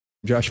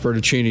Josh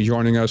Bertaccini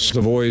joining us,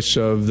 the voice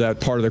of that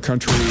part of the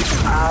country.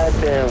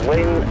 I've been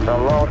waiting a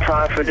long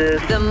time for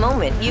this. The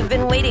moment you've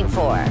been waiting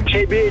for.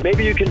 JB,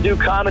 maybe you can do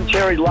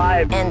commentary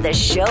live. And the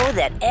show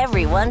that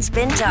everyone's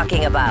been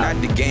talking about. Not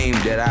the game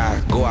that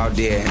I go out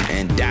there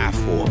and die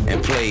for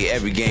and play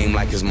every game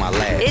like it's my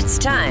last. It's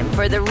time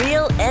for the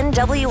Real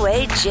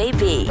NWA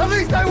JB. At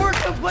least I work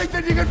someplace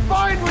that you can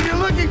find when you're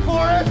looking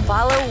for it.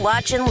 Follow,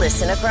 watch, and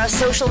listen across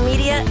social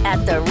media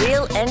at the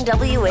Real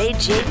NWA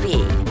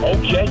JB.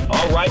 Okay,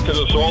 all right, because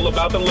it's all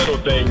about the little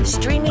things.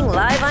 Streaming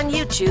live on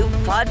YouTube,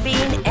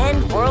 Podbean,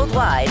 and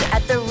worldwide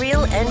at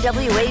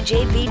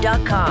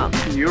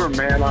therealnwajb.com. You were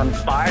man on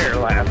fire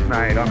last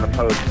night on the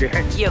post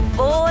game. Your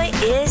boy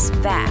is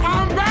back.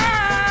 I'm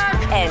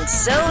back! And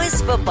so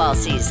is football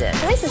season.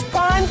 This is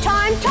prime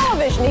time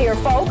television here,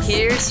 folks.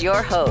 Here's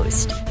your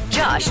host,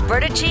 Josh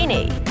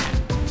Bertaccini.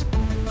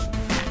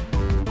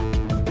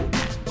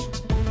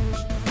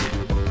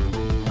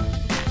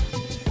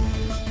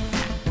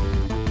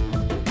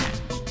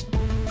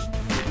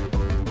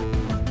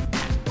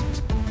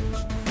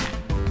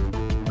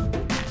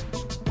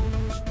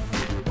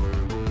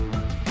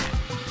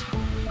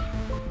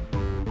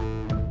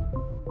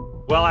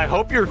 Well, I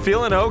hope you're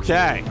feeling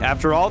okay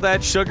after all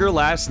that sugar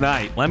last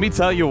night. Let me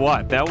tell you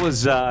what, that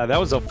was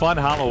a fun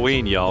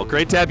Halloween, y'all.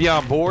 Great to have you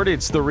on board.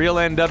 It's the Real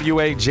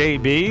NWA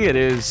JB. It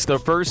is the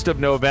 1st of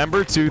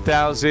November,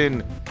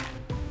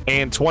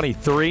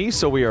 2023,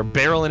 so we are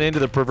barreling into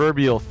the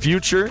proverbial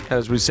future,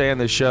 as we say on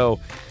the show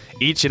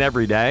each and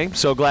every day.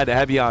 So glad to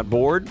have you on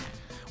board,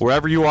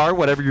 wherever you are,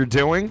 whatever you're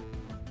doing.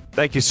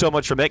 Thank you so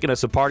much for making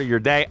us a part of your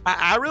day.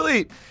 I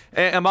really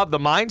am of the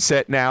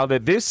mindset now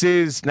that this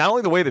is not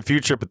only the way of the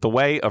future, but the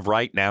way of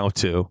right now,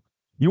 too.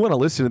 You want to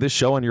listen to this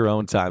show on your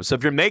own time. So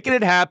if you're making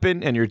it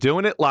happen and you're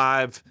doing it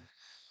live,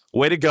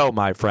 way to go,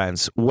 my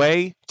friends.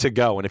 Way to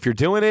go. And if you're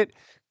doing it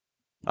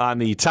on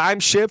the time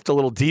shift, a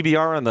little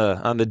DVR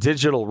on the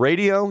digital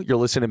radio, you're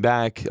listening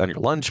back on your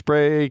lunch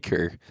break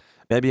or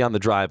maybe on the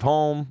drive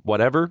home,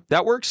 whatever,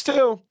 that works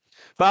too.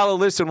 Follow,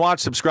 listen,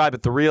 watch, subscribe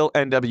at The Real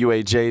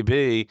NWA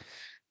JB.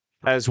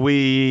 As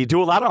we do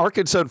a lot of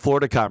Arkansas and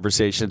Florida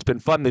conversation. It's been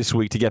fun this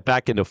week to get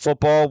back into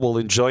football. We'll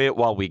enjoy it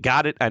while we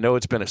got it. I know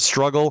it's been a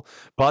struggle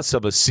bus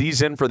of a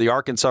season for the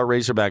Arkansas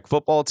Razorback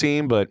football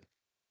team, but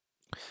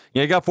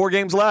you got 4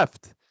 games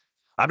left.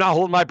 I'm not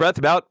holding my breath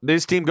about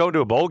this team going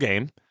to a bowl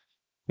game.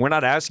 We're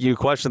not asking you a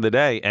question of the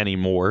day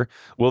anymore.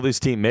 Will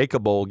this team make a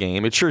bowl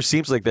game? It sure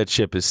seems like that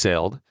ship has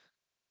sailed.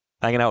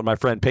 Hanging out with my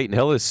friend Peyton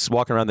Hillis,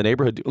 walking around the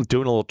neighborhood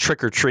doing a little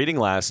trick-or-treating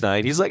last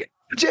night. He's like,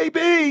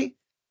 JB,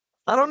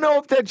 I don't know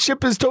if that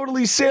ship has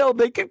totally sailed.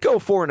 They could go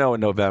 4-0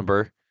 in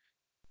November.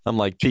 I'm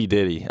like, P.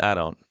 Diddy, I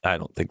don't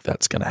think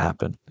that's going to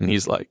happen. And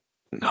he's like,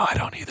 no, I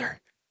don't either.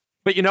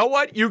 But you know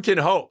what? You can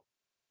hope.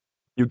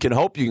 You can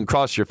hope. You can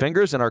cross your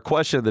fingers. And our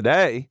question of the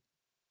day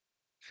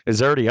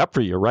is already up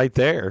for you right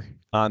there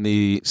on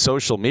the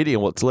social media.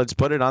 Let's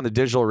put it on the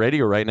digital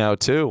radio right now,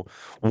 too.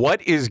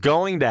 What is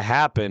going to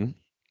happen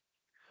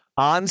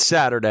on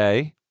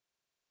Saturday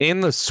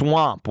in the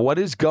Swamp? What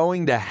is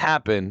going to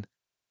happen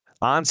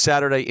on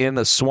Saturday in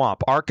the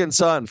Swamp?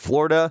 Arkansas and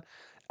Florida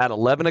at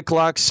 11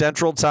 o'clock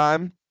Central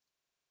Time.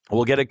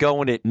 We'll get it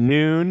going at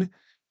noon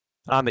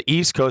on the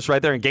East Coast right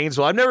there in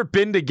Gainesville. I've never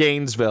been to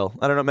Gainesville.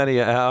 I don't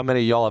know how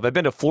many of y'all have. I've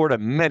been to Florida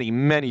many,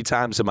 many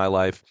times in my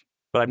life,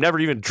 but I've never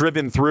even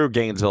driven through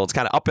Gainesville. It's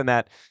kind of up in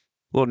that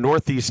little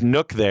northeast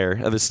nook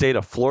there of the state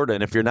of Florida,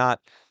 and if you're not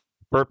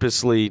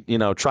purposely,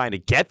 trying to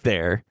get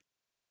there,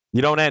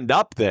 you don't end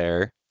up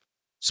there.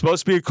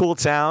 Supposed to be a cool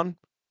town.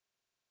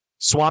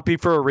 Swampy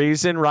for a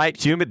reason, right?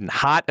 Humid and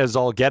hot as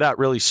all get out,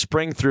 really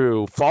spring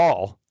through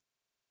fall.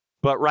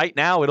 But right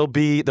now,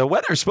 the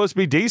weather's supposed to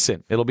be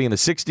decent. It'll be in the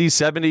 60s,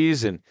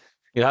 70s, and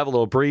you'll have a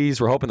little breeze.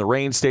 We're hoping the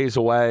rain stays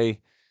away.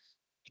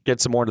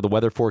 Get some more into the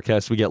weather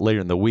forecast we get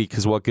later in the week,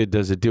 because what good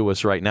does it do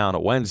us right now on a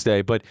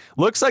Wednesday? But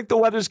looks like the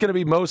weather's going to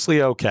be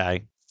mostly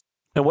okay.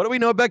 And what do we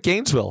know about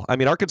Gainesville? I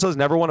mean, Arkansas's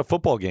never won a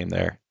football game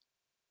there.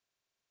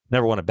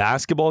 Never won a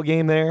basketball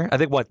game there. I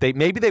think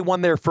maybe they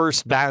won their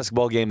first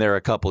basketball game there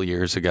a couple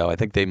years ago. I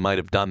think they might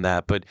have done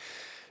that, but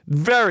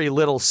very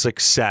little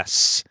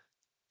success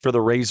for the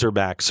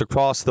Razorbacks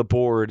across the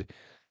board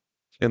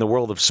in the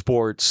world of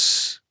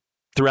sports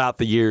throughout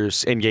the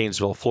years in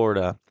Gainesville,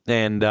 Florida.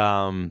 And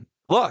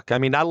look, I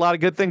mean, not a lot of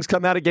good things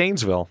come out of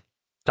Gainesville.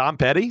 Tom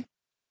Petty,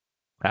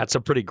 that's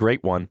a pretty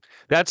great one.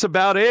 That's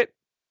about it.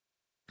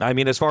 I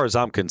mean, as far as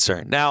I'm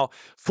concerned. Now,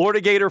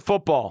 Florida Gator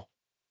football.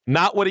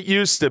 Not what it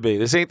used to be.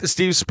 This ain't the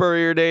Steve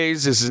Spurrier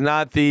days. This is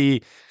not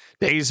the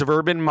days of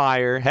Urban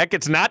Meyer. Heck,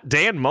 it's not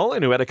Dan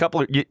Mullen, who had a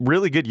couple of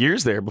really good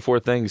years there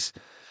before things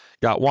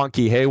got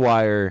wonky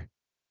haywire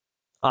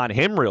on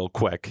him real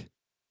quick.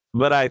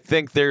 But I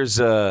think there's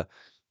an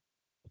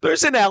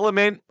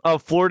element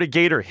of Florida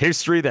Gator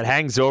history that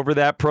hangs over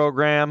that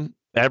program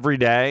every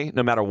day,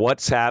 no matter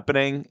what's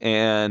happening.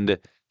 And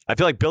I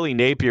feel like Billy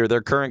Napier,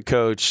 their current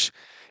coach,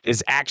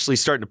 is actually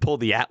starting to pull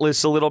the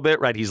Atlas a little bit,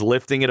 right? He's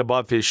lifting it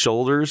above his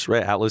shoulders,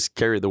 right? Atlas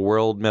carried the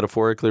world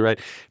metaphorically, right?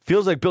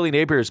 Feels like Billy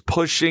Napier is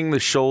pushing the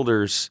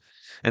shoulders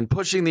and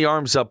pushing the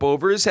arms up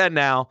over his head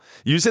now,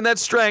 using that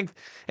strength,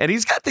 and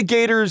he's got the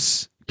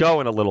Gators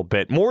going a little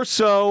bit, more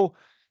so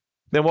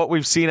than what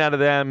we've seen out of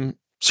them,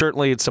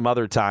 certainly at some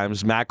other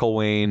times.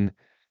 McElwain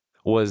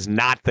was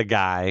not the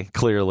guy,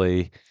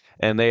 clearly,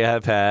 and they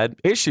have had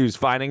issues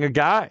finding a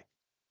guy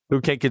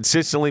who can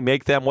consistently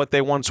make them what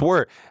they once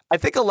were. I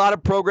think a lot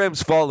of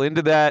programs fall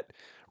into that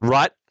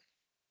rut,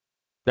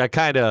 that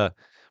kind of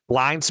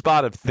blind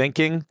spot of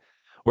thinking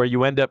where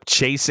you end up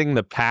chasing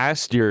the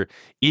past. You're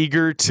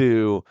eager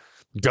to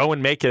go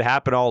and make it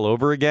happen all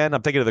over again.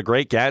 I'm thinking of The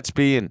Great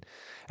Gatsby and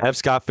F.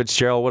 Scott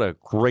Fitzgerald. What a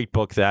great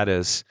book that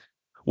is.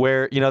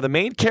 Where, the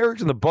main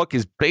character in the book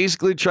is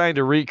basically trying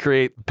to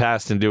recreate the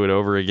past and do it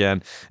over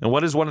again. And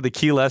what is one of the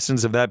key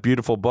lessons of that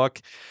beautiful book?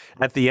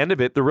 At the end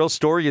of it, the real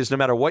story is no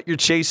matter what you're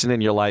chasing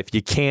in your life,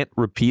 you can't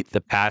repeat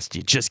the past.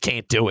 You just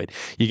can't do it.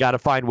 You got to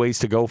find ways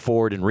to go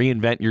forward and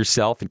reinvent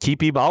yourself and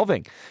keep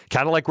evolving.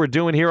 Kind of like we're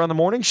doing here on the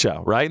morning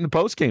show, right? In the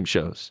post-game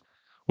shows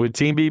with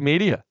Team B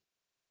Media.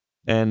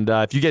 And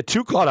if you get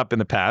too caught up in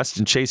the past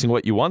and chasing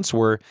what you once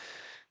were,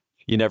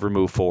 you never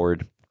move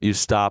forward. You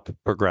stop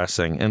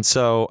progressing. And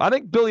so I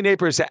think Billy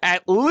Napier has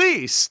at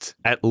least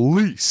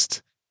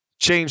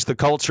changed the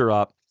culture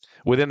up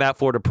within that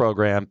Florida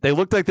program. They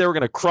looked like they were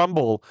going to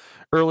crumble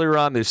earlier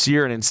on this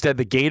year, and instead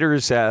the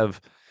Gators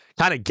have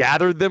kind of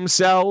gathered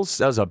themselves.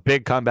 That was a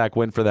big comeback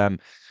win for them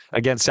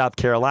against South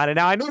Carolina.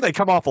 Now, I know they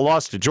come off a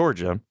loss to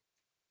Georgia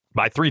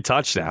by 3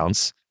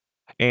 touchdowns,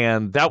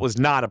 and that was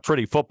not a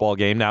pretty football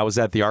game. Now, I was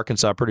at the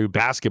Arkansas-Purdue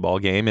basketball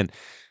game, and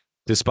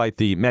despite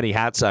the many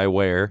hats I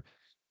wear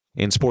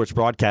in sports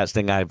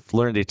broadcasting, I've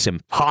learned it's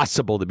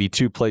impossible to be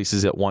 2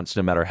 places at once,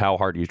 no matter how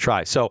hard you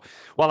try. So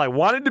while I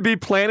wanted to be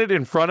planted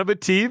in front of a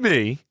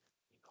TV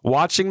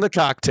watching the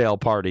cocktail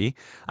party,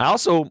 I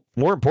also,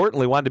 more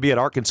importantly, wanted to be at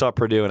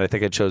Arkansas-Purdue, and I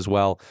think I chose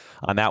well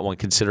on that one,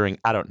 considering,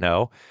 I don't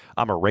know,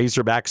 I'm a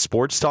Razorback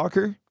sports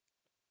talker.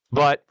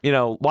 But,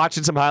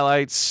 watching some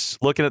highlights,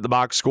 looking at the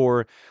box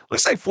score,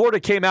 looks like Florida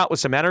came out with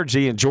some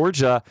energy, and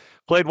Georgia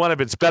played one of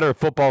its better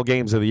football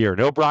games of the year.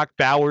 No Brock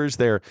Bowers,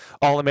 their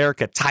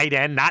All-America tight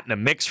end, not in the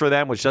mix for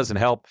them, which doesn't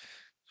help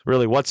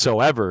really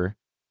whatsoever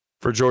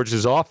for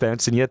Georgia's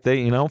offense. And yet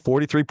they,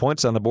 43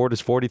 points on the board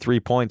is 43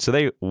 points. So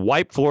they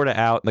wiped Florida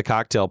out in the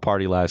cocktail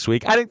party last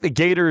week. I think the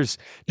Gators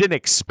didn't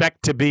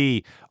expect to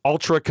be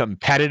ultra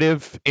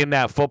competitive in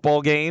that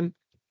football game,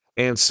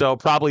 and so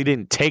probably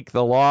didn't take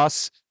the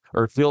loss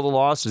or feel the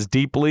loss as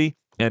deeply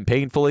and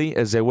painfully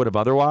as they would have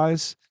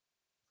otherwise.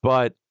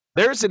 But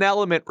there's an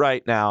element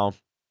right now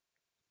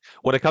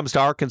when it comes to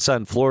Arkansas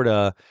and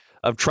Florida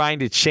of trying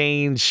to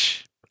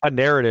change a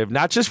narrative,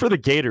 not just for the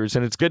Gators,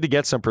 and it's good to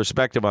get some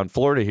perspective on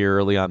Florida here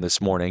early on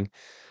this morning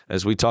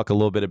as we talk a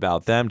little bit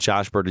about them.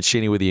 Josh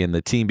Bertuccini with you in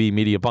the Team B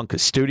Media Bunker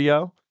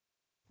studio.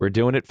 We're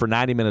doing it for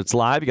 90 minutes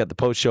live. You got the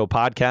post-show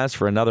podcast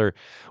for another,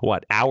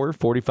 hour,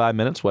 45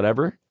 minutes,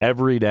 whatever,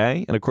 every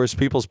day. And, of course,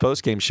 People's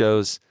post-game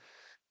shows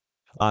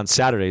on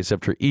Saturdays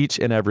after each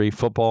and every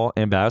football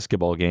and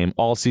basketball game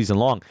all season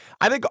long.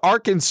 I think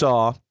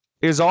Arkansas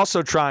is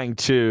also trying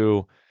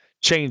to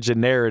change the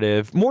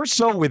narrative, more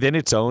so within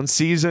its own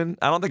season.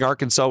 I don't think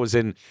Arkansas was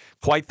in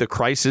quite the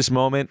crisis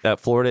moment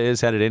that Florida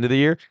is headed into the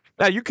year.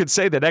 Now, you could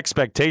say that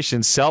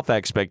expectations,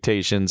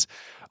 self-expectations,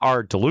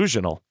 are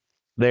delusional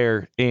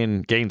there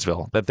in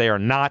Gainesville, that they are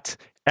not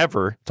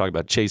ever, talk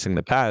about chasing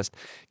the past,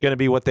 going to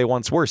be what they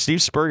once were.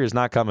 Steve Spurrier's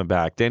not coming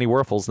back. Danny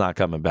Werfel's not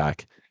coming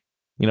back.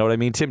 You know what I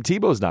mean? Tim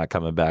Tebow's not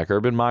coming back.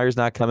 Urban Meyer's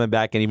not coming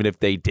back. And even if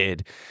they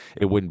did,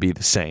 it wouldn't be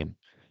the same.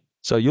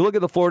 So you look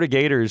at the Florida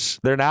Gators,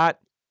 they're not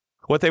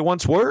what they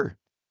once were.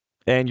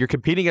 And you're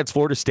competing against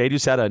Florida State,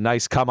 who's had a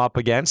nice come up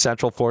again.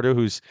 Central Florida,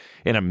 who's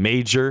in a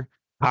major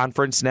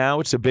conference now,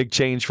 which is a big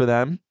change for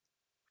them.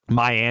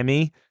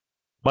 Miami,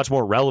 much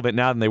more relevant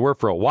now than they were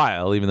for a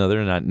while, even though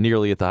they're not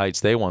nearly at the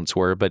heights they once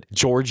were. But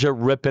Georgia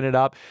ripping it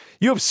up.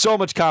 You have so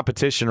much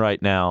competition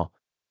right now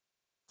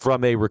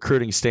from a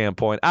recruiting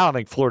standpoint. I don't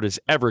think Florida's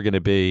ever going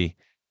to be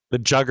the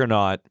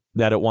juggernaut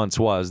that it once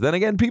was. Then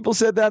again, people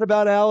said that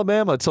about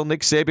Alabama until Nick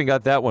Saban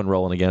got that one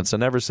rolling again. So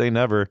never say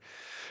never.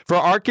 For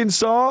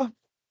Arkansas,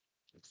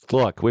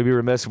 look, we'd be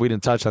remiss if we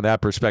didn't touch on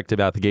that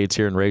perspective out the gates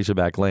here in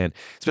Razorback land.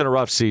 It's been a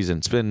rough season.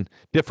 It's been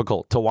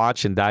difficult to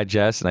watch and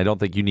digest, and I don't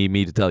think you need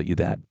me to tell you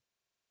that.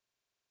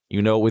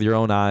 You know it with your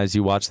own eyes.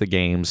 You watch the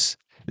games.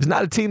 It's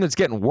not a team that's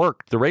getting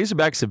worked. The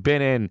Razorbacks have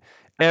been in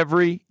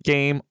every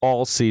game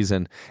all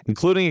season,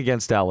 including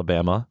against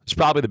Alabama. It's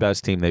probably the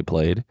best team they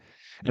played.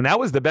 And that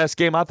was the best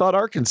game I thought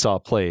Arkansas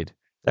played.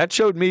 That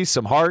showed me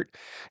some heart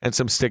and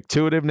some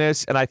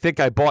stick-to-itiveness, and I think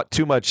I bought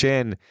too much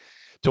in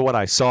to what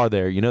I saw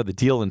there. The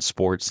deal in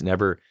sports,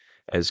 never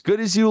as good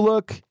as you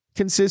look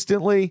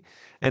consistently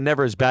and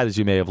never as bad as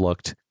you may have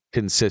looked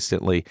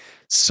consistently.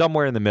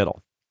 Somewhere in the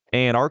middle.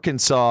 And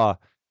Arkansas,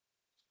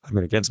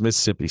 against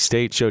Mississippi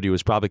State, showed you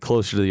was probably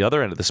closer to the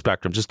other end of the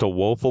spectrum. Just a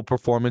woeful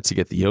performance. You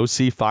get the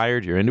OC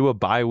fired. You're into a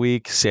bye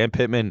week. Sam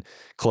Pittman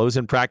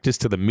closing practice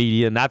to the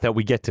media. Not that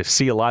we get to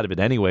see a lot of it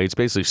anyway. It's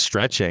basically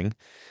stretching,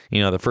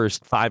 the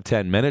first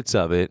 5-10 minutes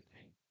of it.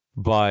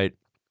 But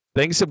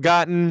things have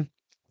gotten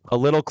a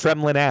little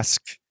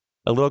Kremlin-esque,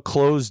 a little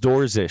closed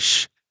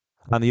doors-ish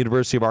on the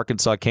University of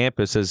Arkansas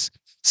campus as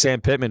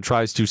Sam Pittman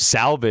tries to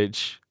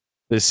salvage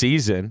the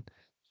season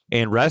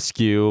and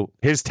rescue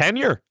his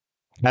tenure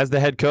as the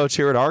head coach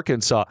here at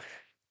Arkansas.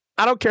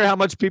 I don't care how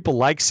much people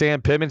like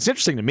Sam Pittman. It's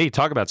interesting to me,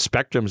 talk about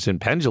spectrums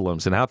and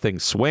pendulums and how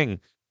things swing.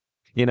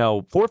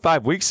 4 or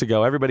 5 weeks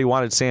ago, everybody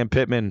wanted Sam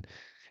Pittman.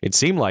 It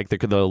seemed like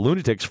the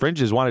lunatics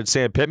fringes wanted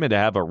Sam Pittman to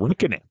have a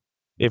reckoning,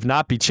 if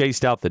not be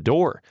chased out the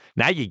door.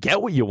 Now you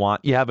get what you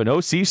want. You have an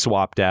OC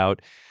swapped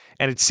out.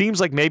 And it seems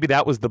like maybe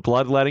that was the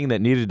bloodletting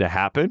that needed to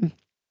happen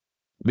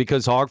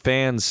because Hog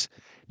fans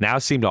now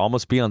seem to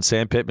almost be on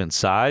Sam Pittman's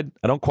side.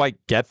 I don't quite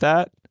get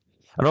that.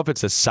 I don't know if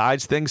it's a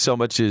sides thing so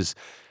much as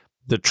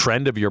the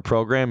trend of your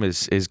program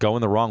is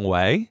going the wrong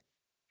way.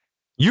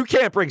 You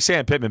can't bring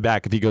Sam Pittman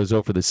back if he goes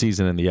over the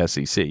season in the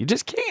SEC. You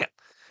just can't.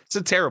 It's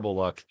a terrible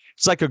look.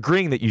 It's like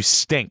agreeing that you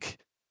stink.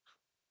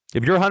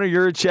 If you're Hunter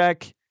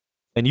Yurachek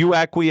and you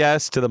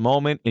acquiesce to the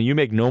moment and you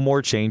make no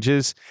more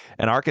changes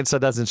and Arkansas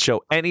doesn't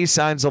show any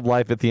signs of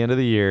life at the end of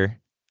the year,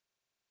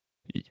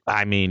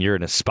 I mean, you're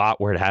in a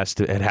spot where it has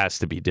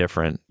to be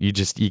different.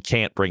 You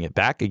can't bring it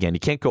back again. You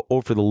can't go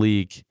over the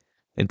league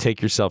and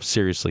take yourself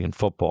seriously in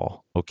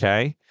football,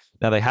 okay?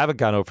 Now, they haven't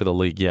gone over the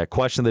league yet.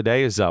 Question of the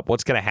day is up.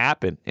 What's going to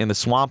happen in the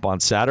Swamp on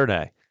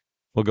Saturday?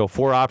 We'll go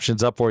 4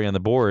 options up for you on the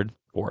board.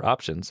 4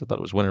 options. I thought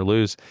it was win or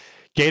lose.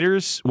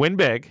 Gators win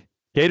big.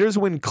 Gators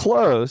win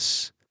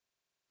close.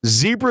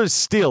 Zebras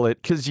steal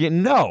it because you're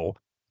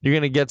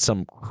going to get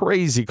some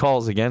crazy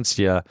calls against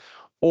you.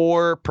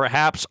 Or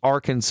perhaps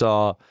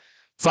Arkansas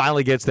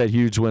finally gets that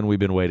huge win we've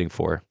been waiting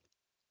for.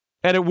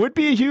 And it would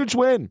be a huge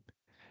win.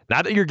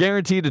 Not that you're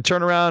guaranteed to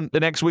turn around the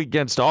next week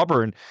against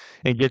Auburn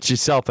and get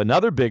yourself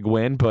another big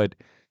win, but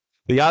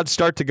the odds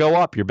start to go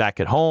up. You're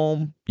back at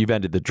home. You've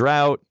ended the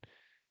drought.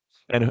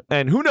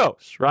 And who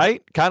knows,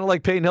 right? Kind of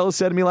like Peyton Hillis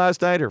said to me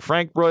last night, or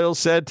Frank Broyles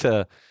said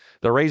to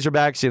the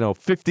Razorbacks,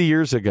 50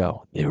 years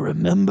ago. You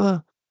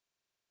remember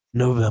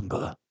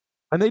November.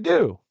 And they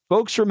do.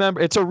 Folks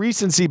remember. It's a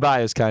recency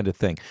bias kind of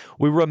thing.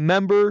 We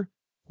remember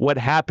what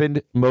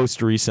happened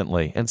most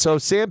recently. And so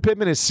Sam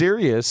Pittman is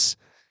serious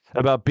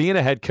about being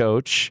a head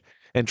coach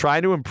and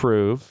trying to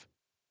improve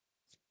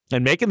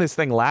and making this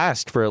thing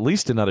last for at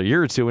least another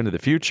year or two into the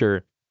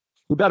future.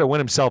 He better win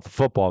himself a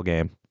football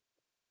game.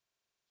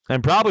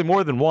 And probably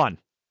more than one.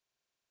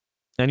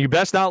 And you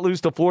best not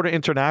lose to Florida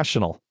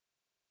International.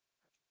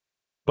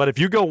 But if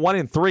you go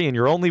 1-3 and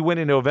your only win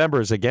in November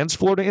is against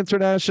Florida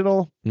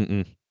International,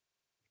 it's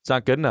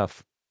not good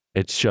enough.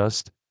 It's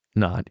just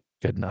not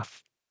good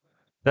enough.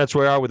 That's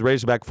where we are with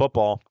Razorback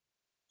football.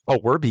 Oh,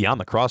 we're beyond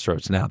the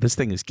crossroads now. This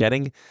thing is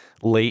getting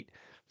late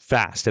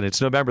fast. And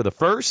it's November the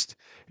 1st.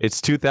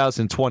 It's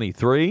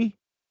 2023.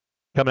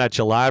 Coming at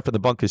you live from the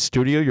Bunkus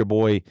studio. Your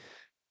boy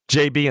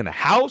JB in the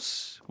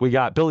house. We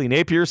got Billy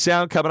Napier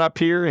sound coming up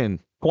here in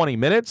 20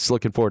 minutes.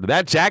 Looking forward to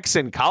that.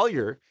 Jackson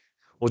Collier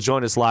will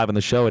join us live on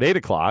the show at 8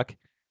 o'clock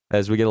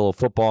as we get a little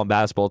football and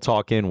basketball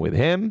talk in with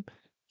him.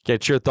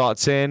 Get your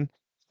thoughts in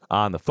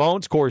on the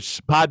phones. Of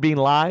course, Podbean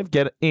Live.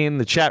 Get in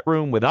the chat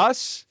room with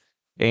us.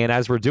 And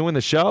as we're doing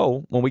the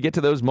show, when we get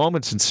to those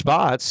moments and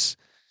spots,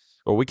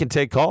 or we can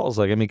take calls,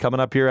 coming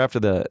up here after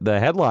the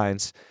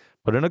headlines,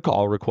 put in a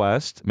call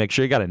request. Make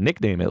sure you got a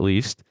nickname at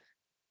least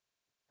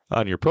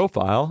on your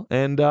profile,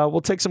 and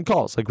we'll take some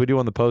calls like we do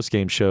on the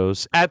post-game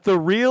shows at the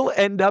Real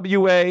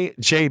NWA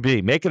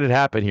JB. Making it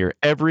happen here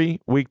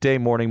every weekday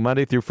morning,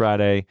 Monday through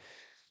Friday.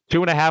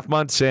 2.5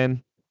 months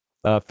in,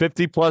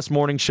 50-plus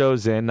morning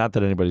shows in. Not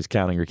that anybody's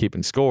counting or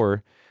keeping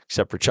score,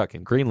 except for Chuck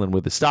and Greenland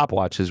with the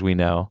stopwatches we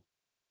know.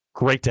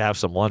 Great to have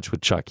some lunch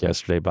with Chuck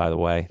yesterday, by the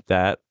way.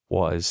 That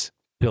was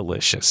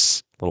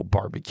delicious. Little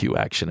barbecue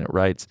action at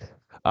Wright's.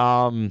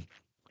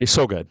 It's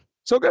so good.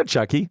 So good,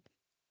 Chucky.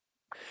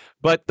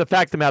 But the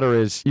fact of the matter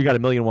is, you got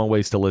 1,000,001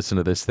 ways to listen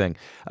to this thing.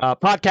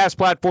 Podcast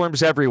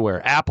platforms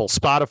everywhere. Apple,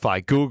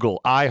 Spotify,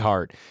 Google,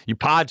 iHeart, you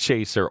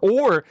Podchaser,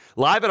 or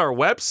live at our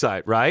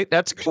website, right?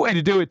 That's a good way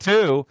to do it,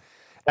 too,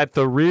 at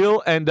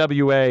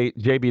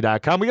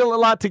therealnwajb.com. We got a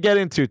lot to get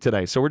into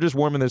today, so we're just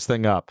warming this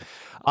thing up.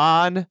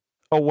 On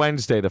a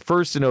Wednesday, the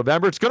 1st of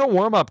November, it's going to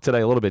warm up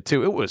today a little bit,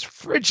 too. It was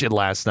frigid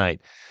last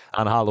night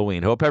on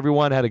Halloween. Hope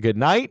everyone had a good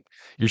night.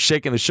 You're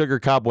shaking the sugar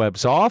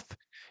cobwebs off.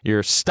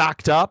 You're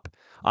stocked up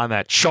on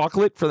that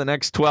chocolate for the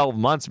next 12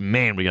 months.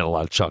 Man, we got a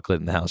lot of chocolate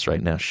in the house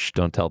right now. Shh,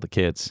 don't tell the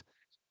kids.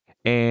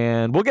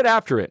 And we'll get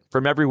after it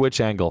from every which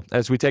angle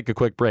as we take a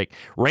quick break.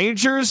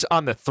 Rangers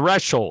on the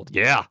threshold.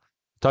 Yeah.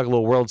 Talk a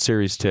little World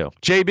Series, too.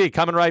 JB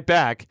coming right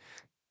back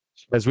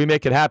as we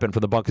make it happen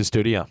for the Bunkus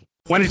studio.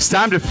 When it's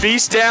time to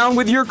feast down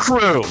with your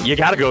crew, you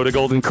gotta go to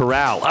Golden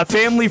Corral, a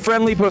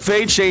family-friendly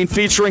buffet chain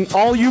featuring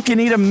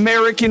all-you-can-eat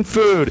American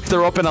food.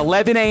 They're open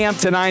 11 a.m.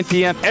 to 9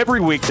 p.m.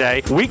 every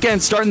weekday.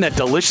 Weekends starting that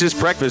delicious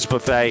breakfast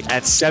buffet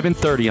at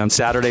 7:30 on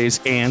Saturdays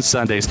and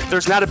Sundays.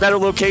 There's not a better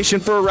location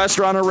for a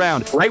restaurant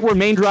around. Right where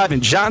Main Drive in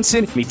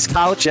Johnson meets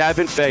College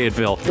Ave in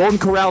Fayetteville.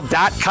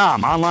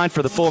 GoldenCorral.com, online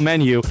for the full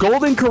menu.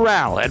 Golden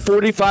Corral at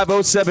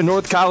 4507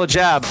 North College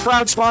Ave.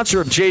 Proud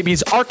sponsor of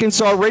JB's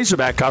Arkansas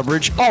Razorback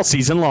coverage all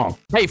season long. wrong.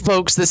 Hey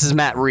folks, this is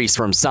Matt Reese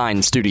from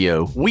Sign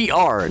Studio. We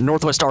are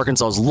Northwest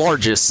Arkansas's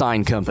largest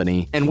sign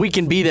company, and we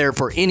can be there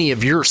for any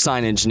of your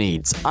signage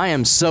needs. I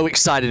am so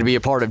excited to be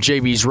a part of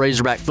JB's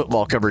Razorback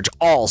football coverage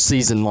all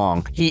season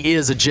long. He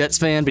is a Jets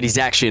fan, but he's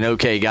actually an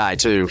okay guy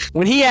too.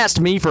 When he asked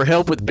me for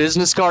help with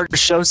business cards,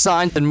 show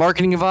signs, and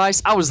marketing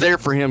advice, I was there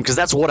for him because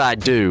that's what I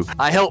do.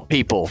 I help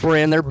people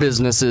brand their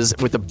businesses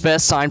with the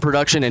best sign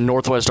production in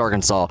Northwest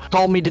Arkansas.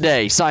 Call me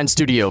today, Sign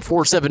Studio,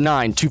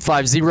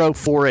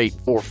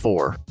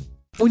 479-250-4844.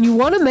 When you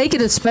want to make it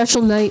a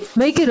special night,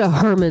 make it a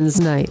Herman's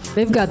night.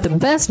 They've got the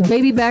best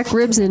baby back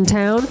ribs in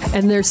town,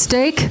 and their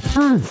steak,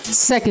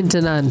 second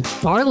to none.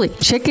 Garlic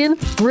chicken,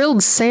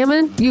 grilled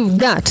salmon, you've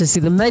got to see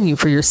the menu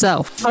for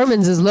yourself.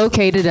 Herman's is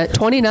located at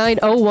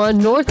 2901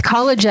 North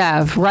College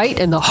Ave, right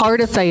in the heart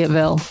of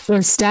Fayetteville.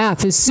 Their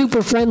staff is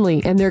super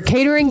friendly, and their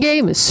catering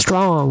game is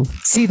strong.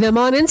 See them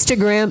on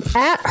Instagram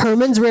at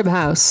Herman's Rib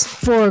House.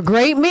 For a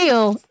great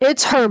meal,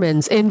 it's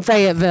Herman's in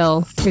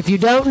Fayetteville. If you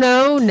don't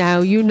know, now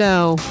you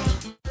know.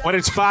 When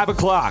it's 5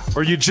 o'clock,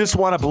 or you just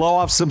want to blow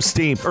off some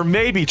steam, or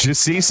maybe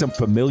just see some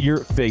familiar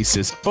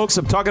faces. Folks,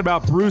 I'm talking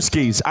about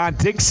Brewski's on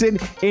Dixon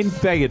in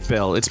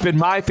Fayetteville. It's been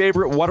my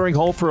favorite watering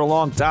hole for a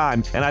long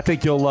time, and I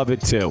think you'll love it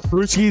too.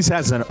 Brewski's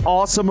has an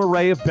awesome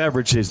array of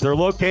beverages. They're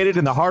located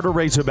in the heart of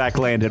Razorback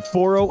Land at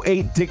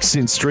 408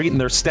 Dixon Street,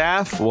 and their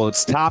staff, well,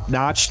 it's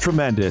top-notch,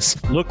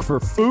 tremendous. Look for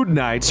food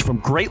nights from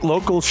great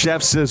local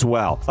chefs as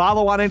well.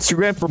 Follow on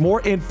Instagram for more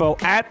info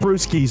at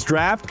Brewski's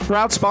Draft,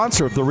 proud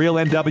sponsor of the Real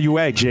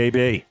NWA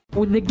JB.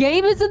 When the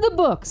game is in the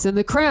books and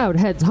the crowd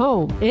heads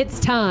home,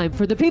 it's time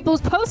for the People's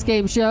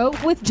Postgame Show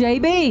with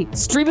JB.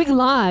 Streaming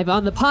live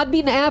on the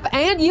Podbean app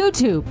and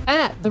YouTube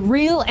at The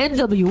Real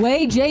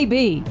NWA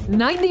JB.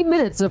 90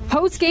 minutes of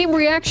postgame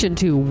reaction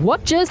to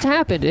what just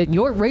happened in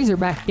your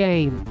Razorback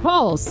game.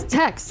 Calls,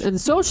 texts,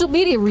 and social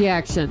media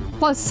reaction,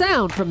 plus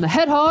sound from the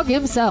head hog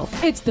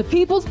himself. It's the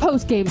People's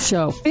Postgame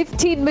Show,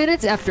 15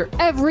 minutes after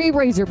every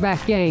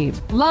Razorback game.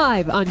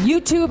 Live on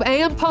YouTube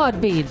and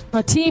Podbean,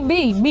 a Team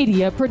B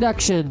media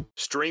production.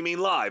 Streaming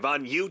live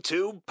on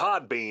YouTube,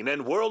 Podbean,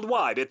 and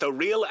worldwide at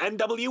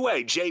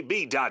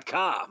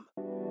therealnwajb.com.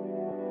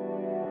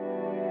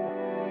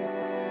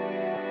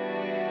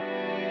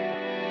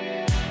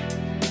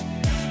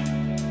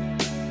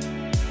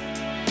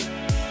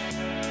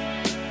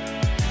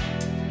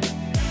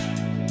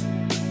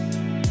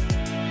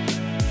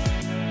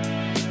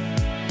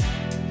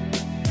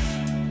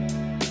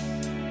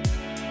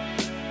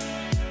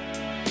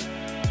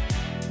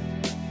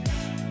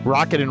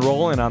 Rocking and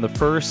rolling on the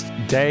first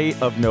day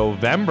of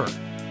November.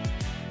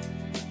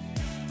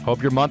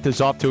 Hope your month is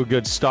off to a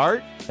good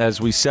start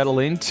as we settle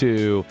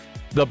into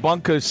the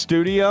Bunker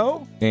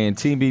Studio and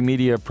Team B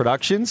Media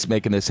Productions,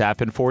 making this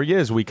happen for you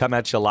as we come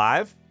at you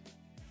live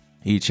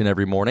each and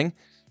every morning,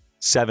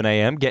 7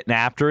 a.m., getting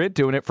after it,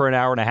 doing it for an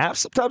hour and a half,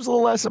 sometimes a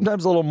little less,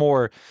 sometimes a little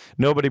more.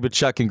 Nobody but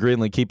Chuck and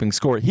Greenlee keeping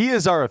score. He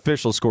is our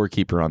official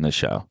scorekeeper on this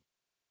show.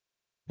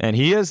 And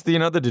he has the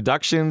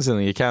deductions and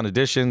the account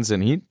additions,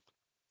 and he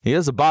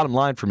has a bottom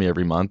line for me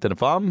every month, and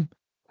if I'm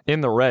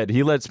in the red,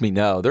 he lets me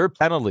know. There are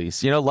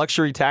penalties.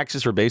 Luxury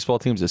taxes for baseball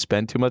teams that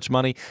spend too much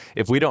money.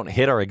 If we don't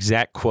hit our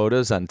exact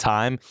quotas on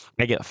time,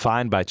 I get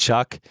fined by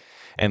Chuck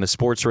and the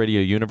sports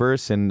radio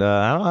universe, and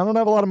I don't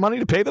have a lot of money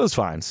to pay those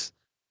fines.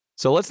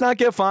 So let's not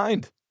get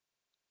fined.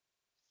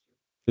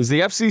 Is the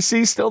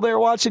FCC still there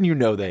watching? You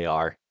know they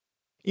are.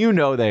 You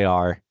know they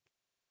are.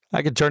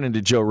 I could turn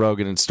into Joe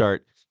Rogan and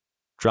start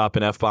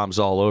dropping F-bombs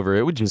all over.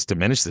 It would just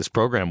diminish this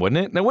program,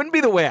 wouldn't it? And it wouldn't be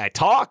the way I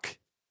talk.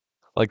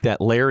 Like that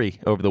Larry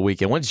over the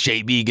weekend. When's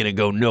JB going to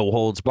go no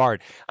holds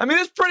barred? I mean,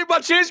 this pretty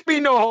much is me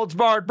no holds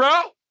barred, bro.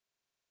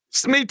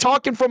 It's me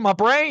talking from my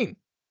brain.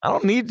 I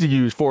don't need to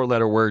use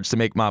 4-letter words to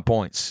make my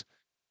points.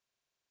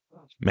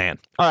 Man.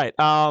 All right.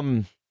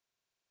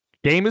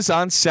 Game is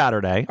on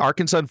Saturday.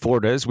 Arkansas and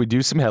Florida as we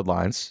do some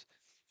headlines.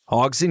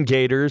 Hogs and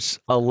Gators,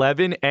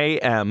 11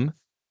 a.m.,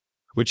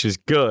 which is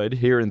good.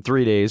 Here in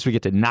 3 days, we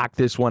get to knock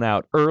this one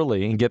out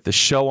early and get the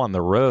show on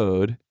the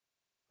road.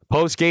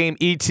 Post-game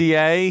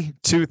ETA,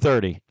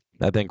 2:30.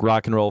 I think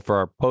rock and roll for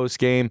our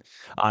post-game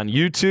on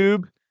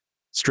YouTube,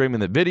 streaming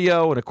the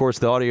video, and, of course,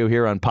 the audio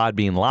here on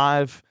Podbean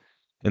Live.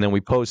 And then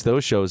we post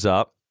those shows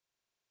up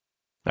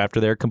after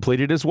they're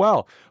completed as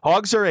well.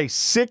 Hogs are a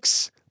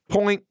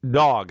 6-point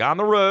dog on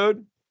the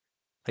road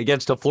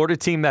against a Florida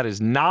team that is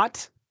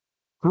not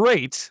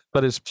great,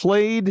 but has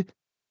played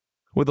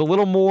with a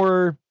little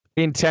more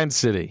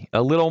intensity,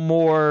 a little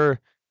more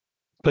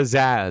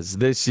pizzazz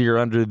this year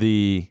under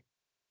the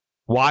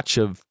watch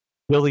of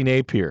Billy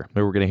Napier,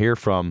 who we're going to hear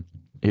from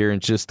here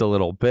in just a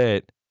little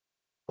bit.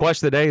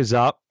 Question of the day is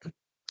up.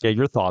 Get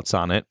your thoughts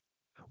on it.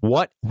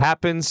 What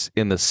happens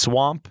in the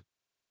swamp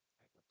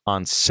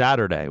on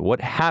Saturday? What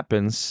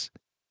happens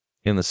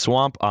in the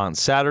swamp on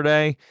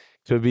Saturday?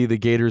 Could be the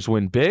Gators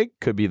win big.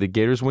 Could be the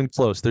Gators win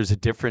close. There's a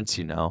difference,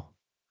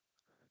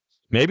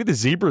 Maybe the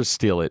Zebras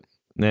steal it.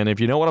 And if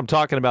you know what I'm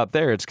talking about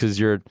there, it's because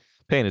you're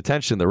paying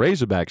attention to the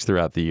Razorbacks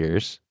throughout the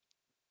years.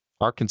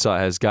 Arkansas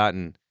has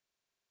gotten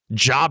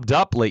jobbed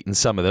up late in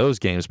some of those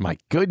games. My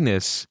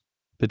goodness.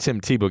 The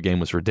Tim Tebow game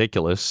was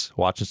ridiculous.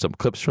 Watching some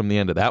clips from the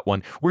end of that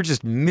one. We're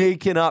just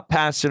making up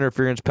pass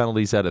interference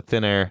penalties out of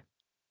thin air.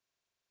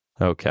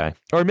 Okay.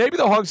 Or maybe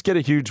the Hogs get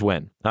a huge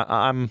win.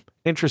 I'm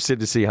interested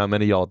to see how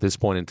many of y'all at this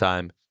point in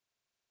time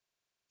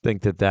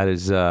think that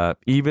is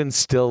even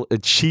still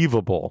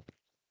achievable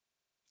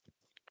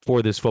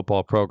for this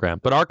football program.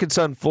 But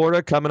Arkansas and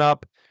Florida coming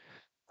up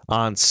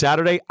on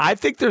Saturday. I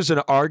think there's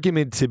an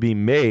argument to be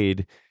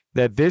made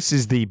that this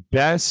is the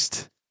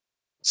best,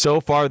 so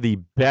far the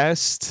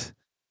best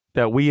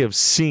that we have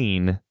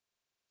seen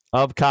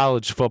of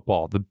college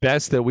football. The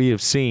best that we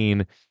have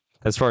seen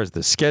as far as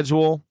the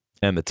schedule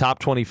and the top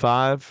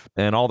 25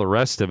 and all the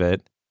rest of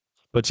it.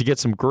 But you get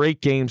some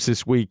great games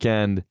this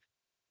weekend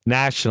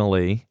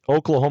nationally.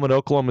 Oklahoma and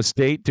Oklahoma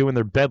State doing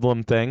their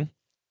Bedlam thing.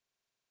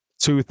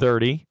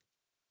 2:30.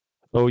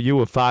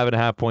 OU a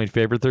 5.5-point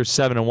favorite. They're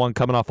 7-1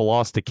 coming off a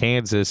loss to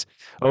Kansas.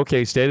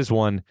 OK State has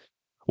won,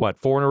 4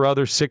 in a row?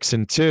 They're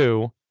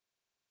 6-2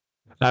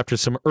 after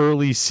some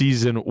early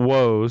season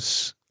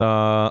woes.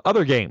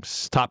 Other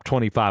games, top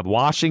 25.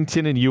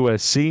 Washington and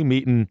USC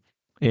meeting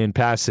in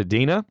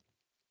Pasadena.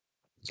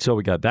 So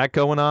we got that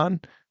going on.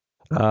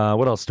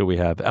 What else do we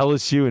have?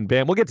 LSU and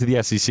Bam. We'll get to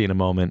the SEC in a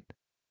moment.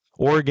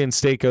 Oregon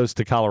State goes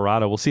to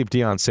Colorado. We'll see if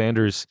Deion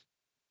Sanders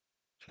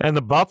and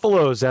the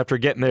Buffaloes, after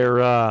getting their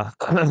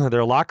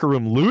their locker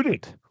room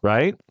looted,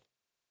 right,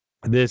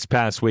 this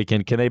past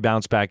weekend, can they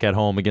bounce back at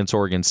home against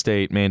Oregon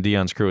State? Man,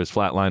 Deion's crew is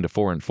flatlined to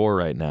 4-4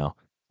 right now.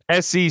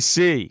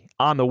 SEC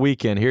on the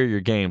weekend. Here are your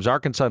games.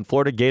 Arkansas and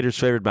Florida. Gators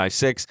favored by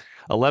 6.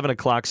 11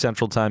 o'clock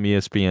Central Time,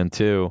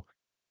 ESPN2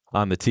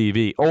 on the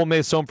TV. Ole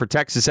Miss home for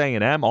Texas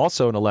A&M.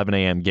 Also an 11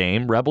 a.m.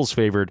 game. Rebels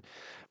favored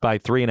by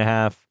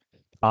 3.5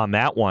 on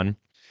that one.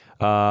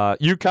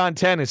 UConn,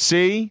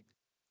 Tennessee.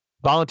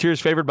 Volunteers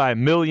favored by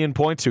 1,000,000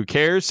 points. Who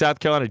cares? South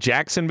Carolina,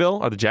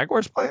 Jacksonville. Are the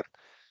Jaguars playing?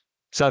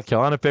 South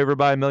Carolina favored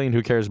by 1,000,000.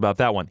 Who cares about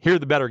that one? Here are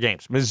the better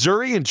games.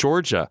 Missouri and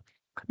Georgia.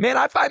 Man,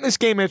 I find this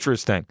game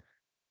interesting.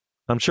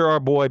 I'm sure our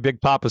boy Big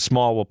Papa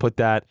Small will put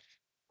that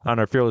on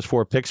our Fearless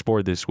 4 picks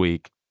board this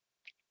week.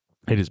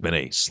 It has been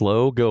a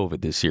slow go of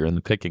it this year in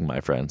the picking,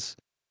 my friends,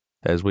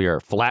 as we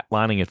are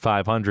flatlining at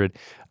 500.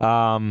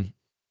 How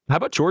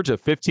about Georgia?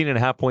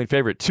 15.5-point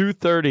favorite.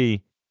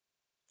 2:30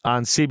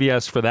 on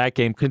CBS for that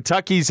game.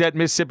 Kentucky's at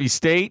Mississippi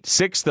State,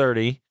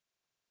 6:30.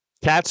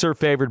 Cats are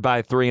favored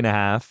by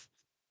 3.5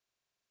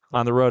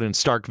 on the road in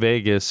Stark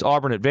Vegas.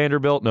 Auburn at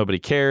Vanderbilt, nobody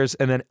cares.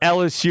 And then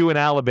LSU and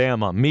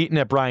Alabama meeting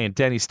at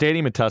Bryant-Denny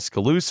Stadium in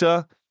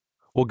Tuscaloosa.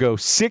 We'll go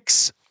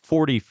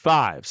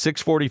 6:45.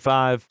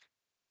 6:45,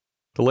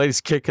 the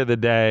latest kick of the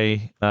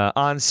day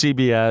on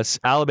CBS.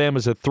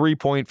 Alabama's a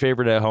 3-point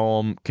favorite at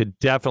home. Could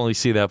definitely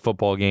see that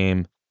football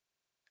game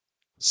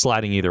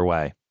sliding either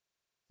way.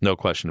 No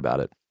question about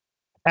it.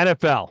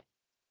 NFL.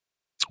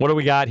 What do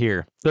we got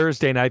here?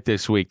 Thursday night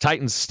this week.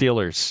 Titans,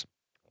 Steelers.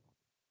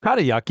 Kind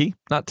of yucky.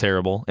 Not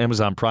terrible.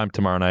 Amazon Prime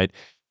tomorrow night.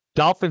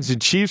 Dolphins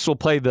and Chiefs will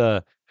play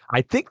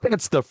I think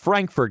that's the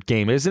Frankfurt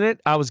game, isn't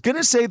it? I was going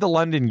to say the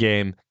London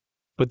game,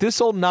 but this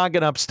old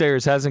noggin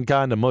upstairs hasn't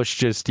gone to mush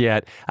just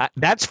yet.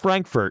 That's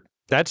Frankfurt.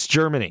 That's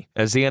Germany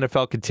as the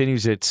NFL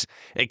continues its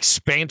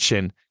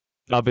expansion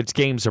of its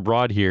games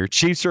abroad here.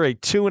 Chiefs are a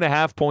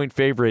 2.5-point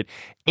favorite.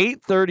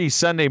 8:30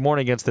 Sunday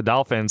morning against the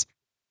Dolphins.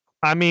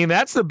 I mean,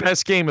 that's the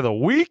best game of the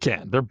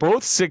weekend. They're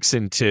both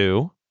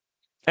 6-2.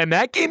 And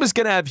that game is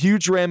going to have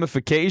huge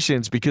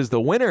ramifications because the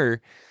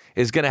winner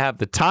is going to have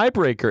the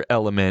tiebreaker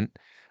element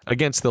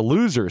against the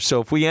loser.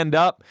 So if we end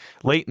up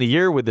late in the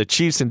year with the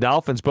Chiefs and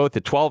Dolphins both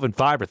at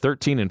 12-5 or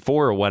 13-4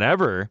 or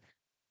whatever,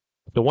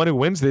 the one who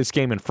wins this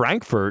game in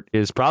Frankfurt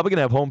is probably going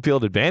to have home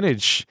field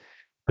advantage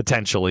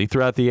potentially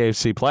throughout the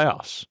AFC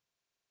playoffs.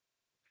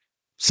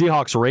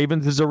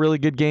 Seahawks-Ravens is a really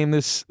good game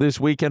this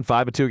weekend,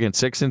 5-2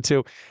 against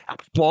 6-2.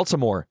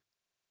 Baltimore,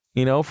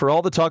 for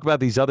all the talk about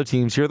these other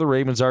teams, here the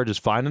Ravens are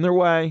just finding their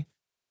way,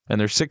 and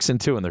they're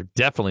 6-2, and they're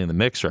definitely in the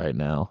mix right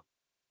now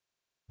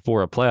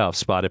for a playoff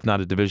spot, if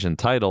not a division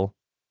title.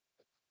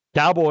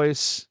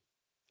 Cowboys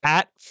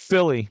at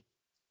Philly,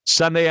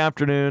 Sunday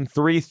afternoon,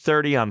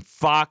 3:30 on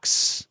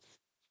Fox.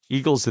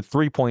 Eagles the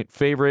 3-point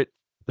favorite.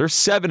 They're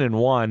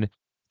 7-1.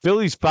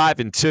 Philly's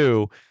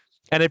 5-2.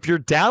 And if you're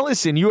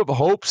Dallas and you have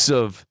hopes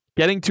of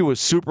getting to a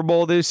Super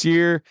Bowl this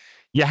year,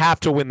 you have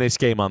to win this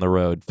game on the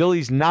road.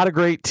 Philly's not a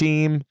great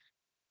team.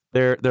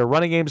 Their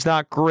running game's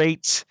not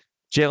great.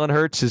 Jalen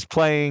Hurts is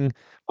playing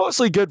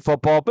mostly good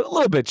football, but a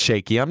little bit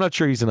shaky. I'm not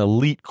sure he's an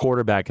elite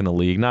quarterback in the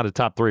league, not a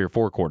top 3 or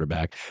 4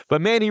 quarterback.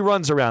 But, man, he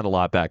runs around a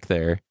lot back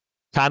there,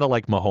 kind of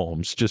like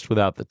Mahomes, just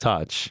without the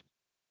touch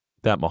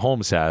that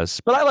Mahomes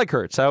has. But I like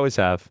Hurts. I always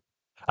have.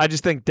 I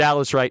just think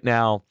Dallas right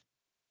now,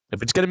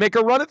 if it's going to make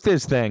a run at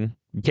this thing,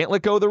 you can't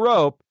let go of the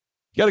rope.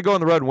 You got to go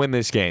on the road and win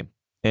this game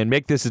and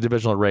make this a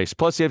divisional race.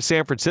 Plus, you have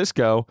San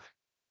Francisco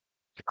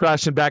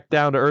crashing back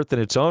down to earth in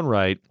its own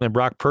right, and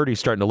Brock Purdy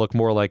starting to look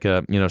more like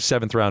a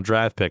 7th-round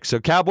draft pick. So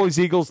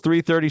Cowboys-Eagles,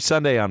 3:30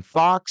 Sunday on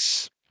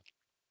Fox.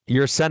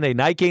 Your Sunday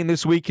night game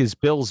this week is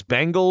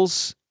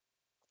Bills-Bengals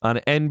on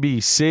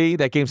NBC.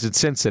 That game's in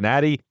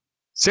Cincinnati.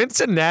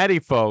 Cincinnati,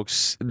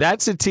 folks,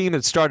 that's a team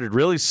that started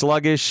really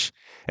sluggish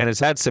and has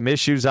had some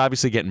issues,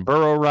 obviously getting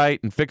Burrow right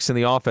and fixing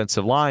the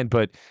offensive line,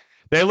 but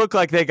they look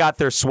like they got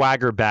their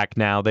swagger back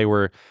now. They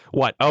were,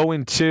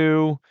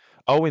 0-2,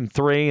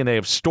 0-3, and they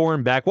have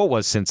stormed back. What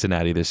was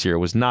Cincinnati this year? It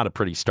was not a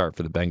pretty start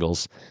for the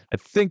Bengals. I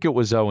think it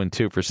was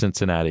 0-2 for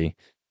Cincinnati.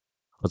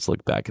 Let's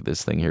look back at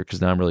this thing here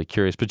because now I'm really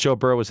curious. But Joe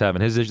Burrow was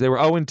having his issue. They were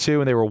 0-2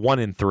 and they were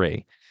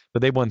 1-3.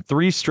 But they won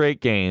 3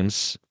 straight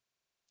games.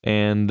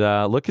 And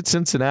look at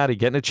Cincinnati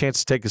getting a chance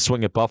to take a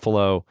swing at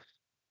Buffalo,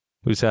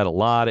 who's had a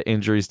lot of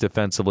injuries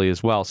defensively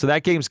as well. So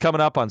that game's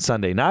coming up on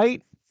Sunday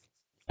night.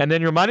 And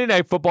then your Monday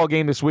Night Football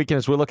game this weekend,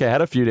 as we look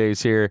ahead a few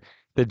days here,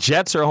 the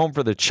Jets are home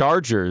for the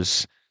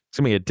Chargers. It's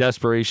going to be a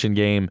desperation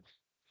game.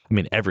 I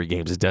mean, every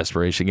game's a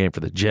desperation game for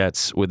the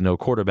Jets with no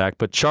quarterback.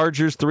 But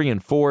Chargers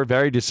 3-4,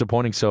 very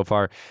disappointing so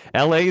far.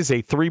 LA is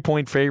a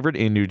 3-point favorite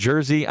in New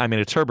Jersey. I mean,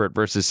 it's Herbert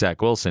versus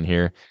Zach Wilson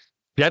here.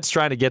 Jets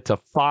trying to get to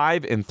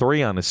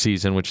 5-3 on the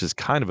season, which is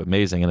kind of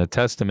amazing and a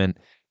testament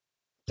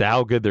to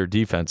how good their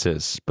defense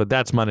is. But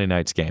that's Monday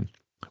night's game.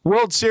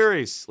 World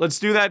Series, let's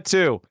do that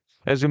too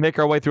as we make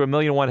our way through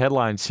 1,000,001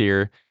 headlines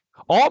here.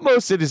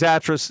 Almost a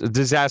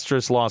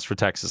disastrous loss for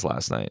Texas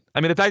last night.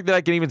 I mean, the fact that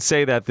I can even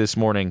say that this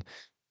morning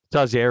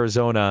tells you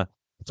Arizona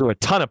threw a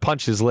ton of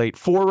punches late.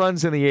 4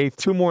 runs in the 8th,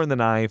 2 more in the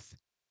 9th.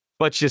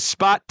 But you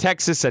spot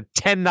Texas a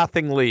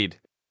 10-0 lead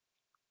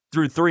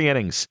through 3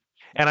 innings.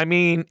 And I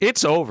mean,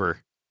 it's over.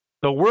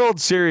 The World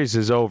Series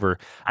is over.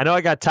 I know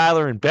I got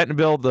Tyler in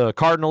Bentonville, the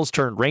Cardinals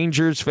turned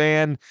Rangers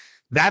fan.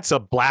 That's a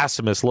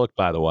blasphemous look,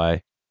 by the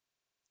way,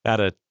 out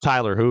of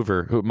Tyler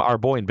Hoover, our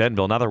boy in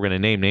Bentonville. Now that we're going to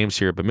name names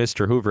here, but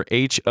Mr. Hoover,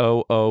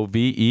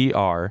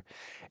 Hoover.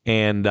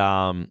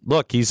 And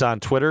look, he's on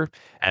Twitter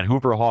at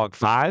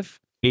HooverHog5,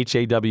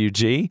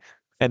 HAWG.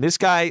 And this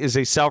guy is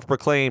a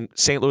self-proclaimed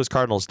St. Louis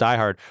Cardinals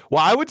diehard.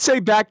 Well, I would say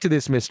back to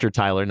this, Mr.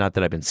 Tyler, not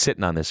that I've been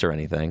sitting on this or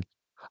anything.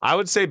 I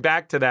would say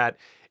back to that,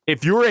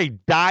 if you're a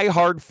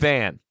diehard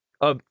fan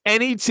of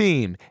any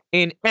team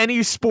in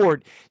any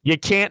sport, you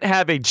can't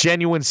have a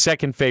genuine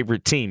second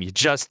favorite team. You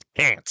just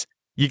can't.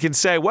 You can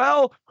say,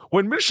 well,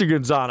 when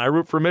Michigan's on, I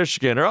root for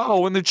Michigan.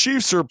 Or, when the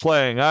Chiefs are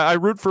playing, I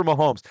root for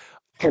Mahomes.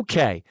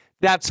 Okay,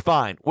 that's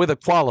fine with a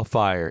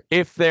qualifier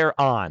if they're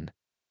on.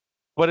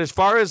 But as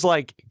far as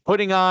like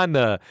putting on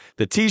the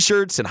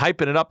T-shirts and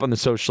hyping it up on the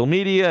social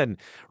media and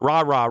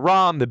rah, rah,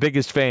 rah, I'm the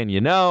biggest fan you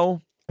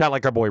know, kind of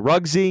like our boy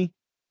Ruggsy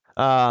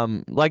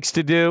likes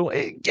to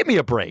do. Give me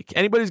a break.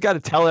 Anybody's got to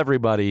tell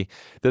everybody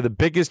that the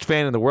biggest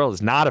fan in the world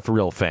is not a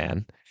real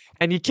fan.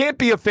 And you can't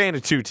be a fan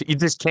of two. You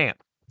just can't.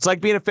 It's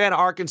like being a fan of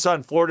Arkansas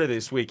and Florida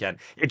this weekend.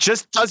 It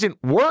just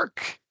doesn't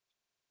work.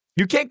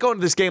 You can't go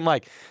into this game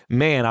like,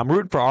 man, I'm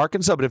rooting for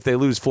Arkansas, but if they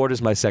lose,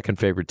 Florida's my second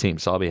favorite team,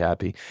 so I'll be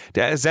happy.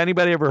 Has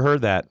anybody ever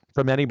heard that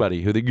from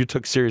anybody who you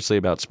took seriously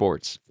about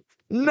sports?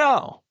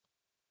 No.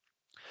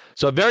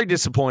 So I'm very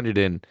disappointed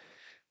in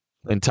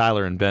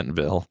Tyler in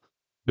Bentonville,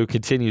 who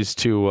continues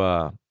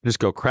to just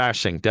go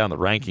crashing down the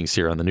rankings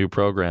here on the new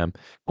program.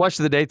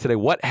 Question of the day today,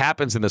 what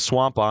happens in the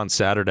swamp on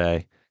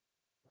Saturday?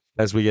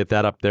 As we get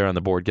that up there on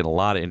the board, get a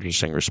lot of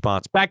interesting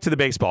response. Back to the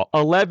baseball.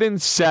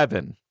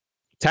 11-7.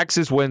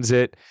 Texas wins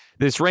it.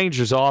 This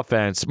Rangers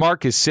offense,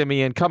 Marcus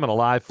Semien coming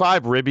alive.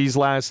 5 ribbies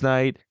last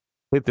night.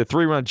 Hit the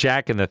 3-run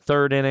jack in the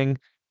 3rd inning.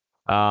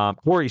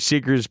 Corey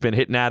Seager's been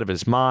hitting out of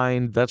his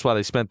mind. That's why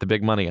they spent the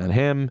big money on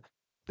him.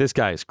 This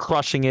guy is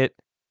crushing it.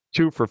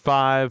 2 for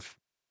 5.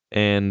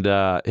 And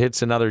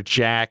hits another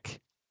jack.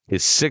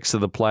 His 6th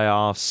of the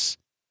playoffs.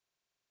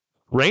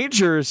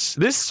 Rangers,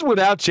 this is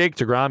without Jake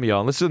DeGrom,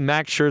 y'all. This is with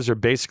Max Scherzer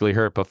basically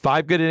hurt, but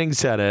 5 good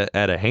innings at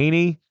a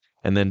Haney,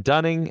 and then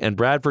Dunning and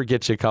Bradford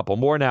gets you a couple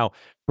more. Now,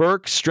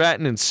 Burke,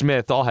 Stratton, and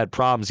Smith all had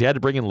problems. He had to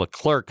bring in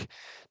Leclerc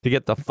to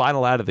get the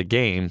final out of the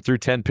game, threw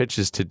 10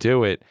 pitches to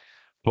do it.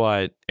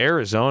 But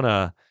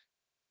Arizona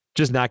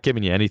just not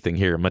giving you anything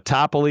here.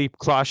 Metopoli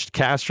crushed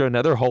Castro.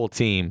 Now their whole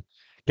team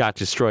got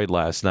destroyed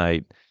last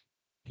night.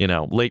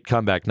 Late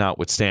comeback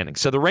notwithstanding.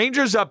 So the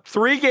Rangers up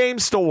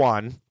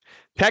 3-1.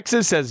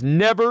 Texas has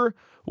never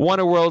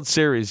won a World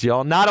Series,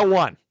 y'all. Not a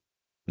one.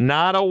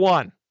 Not a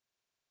one.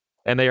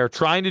 And they are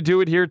trying to do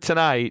it here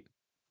tonight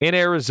in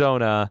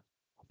Arizona.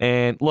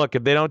 And look,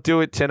 if they don't do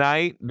it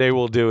tonight, they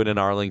will do it in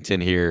Arlington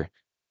here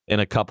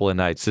in a couple of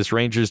nights. This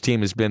Rangers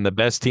team has been the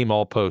best team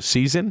all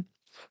postseason.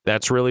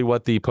 That's really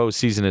what the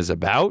postseason is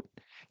about.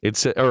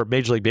 Or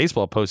Major League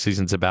Baseball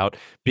postseason is about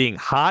being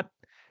hot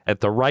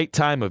at the right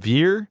time of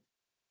year.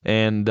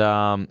 And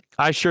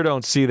I sure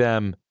don't see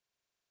them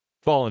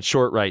falling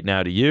short right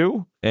now to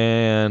you.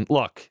 And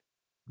look,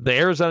 the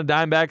Arizona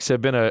Diamondbacks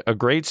have been a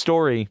great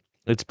story.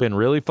 It's been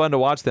really fun to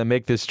watch them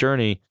make this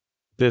journey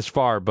this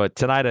far. But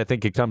tonight, I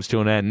think it comes to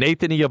an end.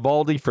 Nathan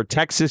Eovaldi for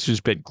Texas, who's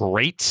been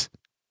great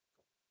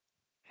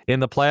in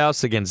the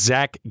playoffs against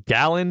Zach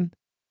Gallen,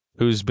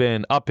 who's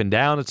been up and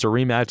down. It's a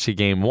rematch of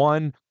Game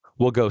 1.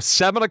 We'll go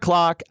 7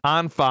 o'clock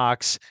on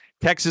Fox.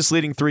 Texas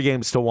leading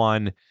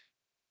 3-1.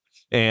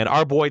 And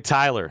our boy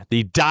Tyler,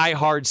 the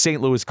diehard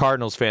St. Louis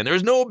Cardinals fan.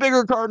 There's no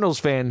bigger Cardinals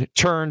fan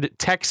turned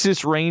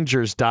Texas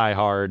Rangers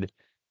diehard.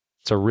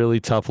 It's a really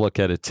tough look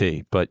at a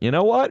T. But you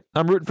know what?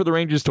 I'm rooting for the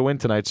Rangers to win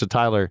tonight so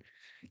Tyler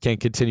can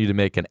continue to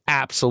make an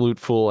absolute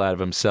fool out of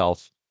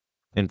himself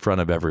in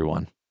front of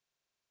everyone.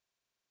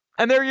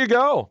 And there you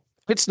go.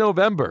 It's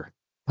November.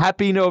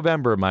 Happy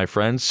November, my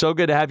friends. So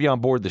good to have you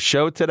on board the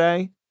show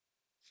today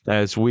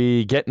as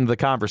we get into the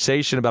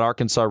conversation about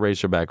Arkansas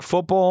Razorback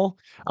football.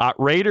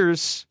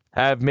 Raiders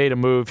have made a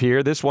move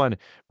here. This one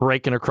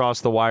breaking across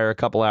the wire a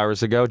couple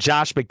hours ago.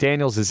 Josh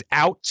McDaniels is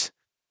out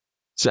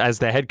as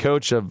the head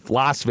coach of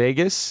Las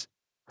Vegas.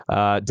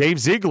 Dave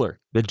Ziegler,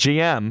 the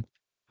GM,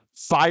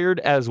 fired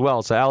as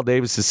well. So Al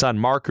Davis' son,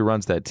 Mark, who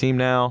runs that team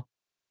now,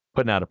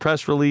 putting out a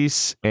press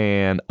release,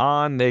 and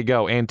on they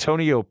go.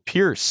 Antonio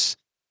Pierce,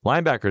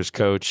 linebackers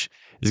coach,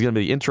 is going to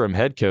be the interim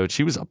head coach.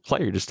 He was a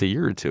player just a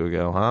year or two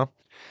ago, huh?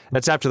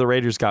 That's after the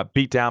Raiders got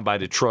beat down by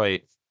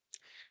Detroit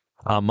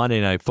on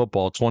Monday Night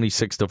Football,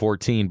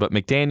 26-14. But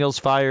McDaniels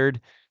fired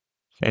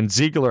and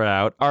Ziegler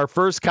out. Our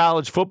first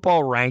college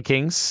football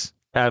rankings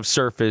have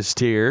surfaced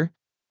here.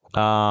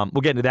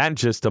 We'll get into that in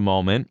just a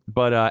moment.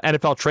 But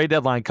NFL trade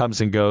deadline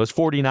comes and goes.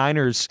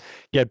 49ers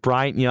get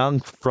Bryant Young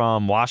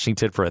from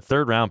Washington for a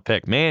third-round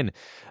pick. Man,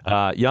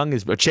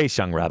 Chase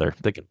Young, rather.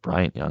 They get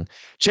Bryant Young.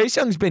 Chase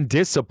Young's been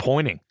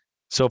disappointing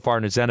so far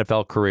in his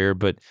NFL career,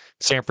 but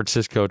San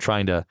Francisco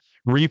trying to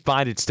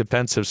refine its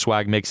defensive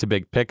swag makes a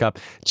big pickup.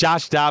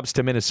 Josh Dobbs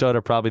to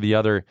Minnesota, probably the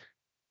other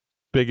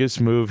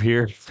biggest move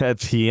here at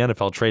the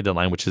NFL trade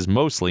deadline, which is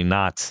mostly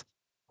not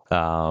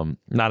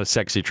a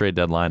sexy trade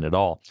deadline at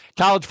all.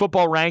 College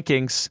football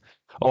rankings.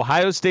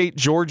 Ohio State,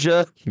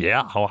 Georgia.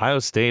 Yeah, Ohio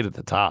State at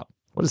the top.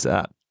 What is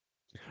that?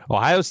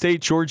 Ohio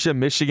State, Georgia,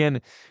 Michigan,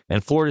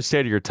 and Florida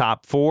State are your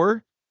top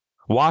four.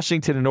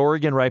 Washington and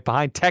Oregon right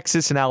behind.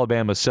 Texas and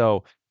Alabama.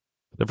 So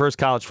the first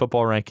college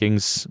football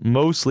rankings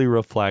mostly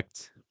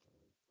reflect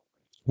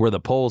where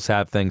the polls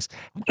have things.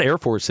 Air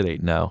Force at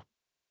 8-0.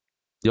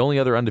 The only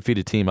other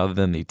undefeated team other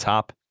than the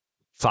top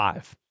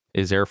five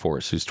is Air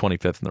Force, who's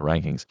 25th in the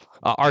rankings.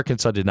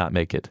 Arkansas did not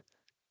make it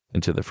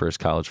into the first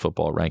college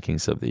football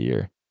rankings of the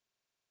year.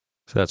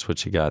 So that's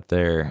what you got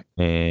there.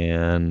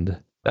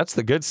 And that's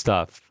the good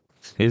stuff,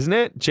 isn't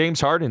it?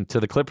 James Harden to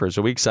the Clippers.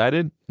 Are we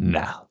excited?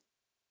 No.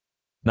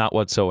 Not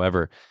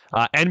whatsoever.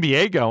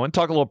 NBA going.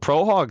 Talk a little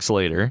Pro Hogs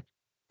later.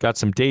 Got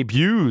some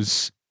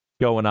debuts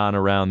going on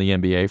around the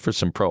NBA for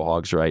some Pro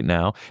Hogs right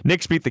now.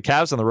 Knicks beat the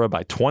Cavs on the road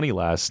by 20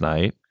 last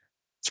night.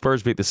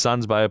 Spurs beat the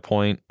Suns by a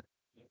point.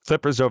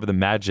 Clippers over the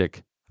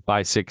Magic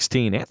by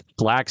 16. Anthony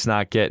Black's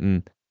not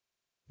getting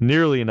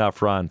nearly enough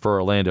run for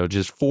Orlando.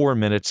 Just 4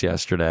 minutes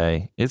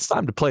yesterday. It's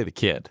time to play the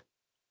kid.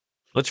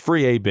 Let's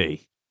free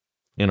AB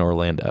in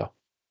Orlando.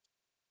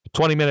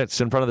 20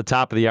 minutes in front of the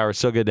top of the hour.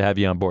 So good to have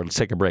you on board. Let's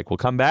take a break. We'll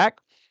come back.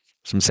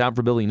 Some sound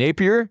for Billy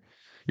Napier.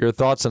 Your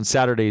thoughts on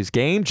Saturday's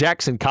game.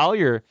 Jackson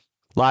Collier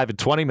live in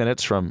 20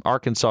 minutes from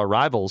Arkansas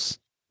Rivals.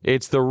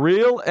 It's the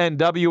Real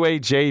NWA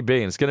JB,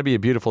 and it's going to be a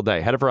beautiful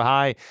day. Headed for a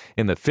high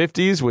in the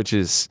 50s, which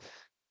is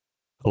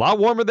a lot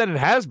warmer than it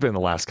has been the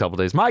last couple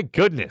days. My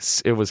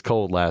goodness, it was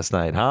cold last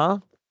night, huh?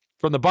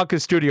 From the Bunker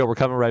Studio, we're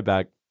coming right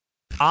back.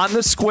 On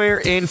the square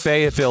in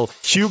Fayetteville,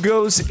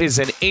 Hugo's is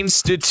an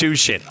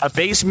institution. A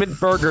basement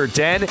burger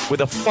den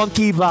with a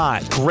funky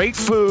vibe. Great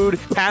food,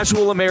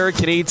 casual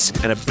American eats,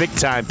 and a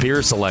big-time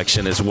beer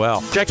selection as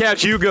well. Check out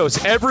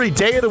Hugo's every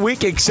day of the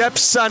week except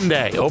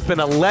Sunday. Open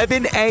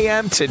 11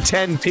 a.m. to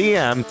 10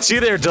 p.m. See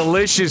their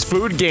delicious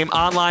food game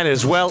online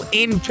as well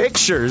in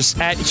pictures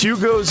at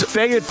Hugo's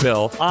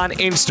Fayetteville on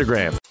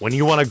Instagram. When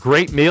you want a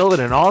great meal at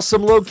an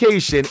awesome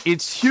location,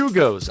 it's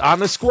Hugo's on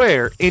the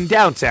square in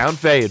downtown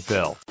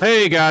Fayetteville.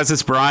 Hey guys,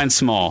 it's Brian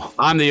Small.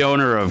 I'm the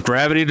owner of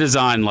Gravity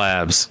Design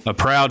Labs, a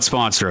proud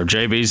sponsor of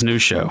JB's new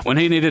show. When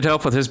he needed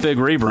help with his big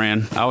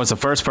rebrand, I was the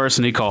first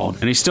person he called,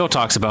 and he still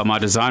talks about my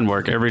design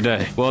work every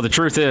day. Well, the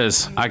truth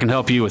is, I can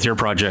help you with your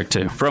project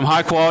too. From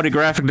high-quality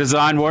graphic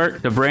design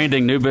work to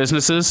branding new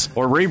businesses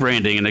or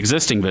rebranding an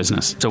existing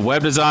business to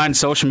web design,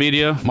 social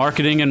media,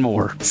 marketing, and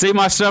more. See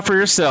my stuff for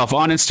yourself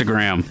on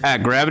Instagram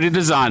at Gravity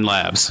Design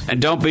Labs, and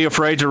don't be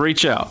afraid to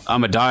reach out.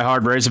 I'm a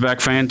diehard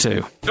Razorback fan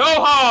too. Go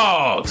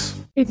Hogs!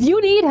 If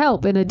you need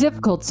help in a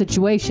difficult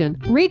situation,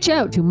 reach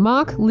out to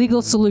Mock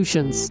Legal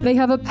Solutions. They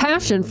have a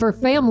passion for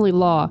family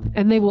law,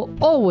 and they will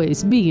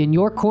always be in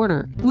your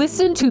corner.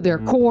 Listen to their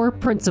core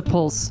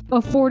principles: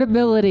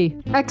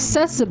 affordability,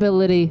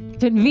 accessibility,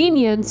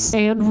 convenience,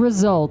 and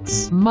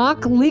results.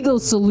 Mock Legal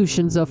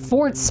Solutions of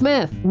Fort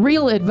Smith.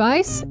 Real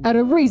advice at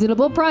a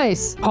reasonable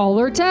price. Call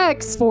or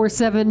text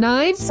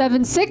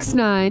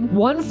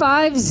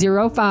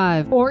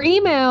 479-769-1505 or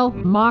email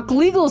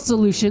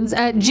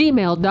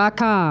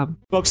mocklegalsolutions@gmail.com.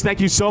 Folks,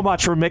 thank you so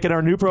much for making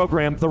our new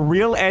program, The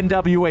Real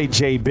NWA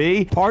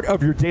JB, part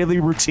of your daily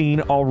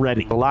routine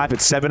already. Live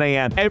at 7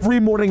 a.m. every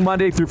morning,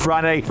 Monday through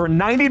Friday, for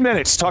 90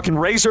 minutes, talking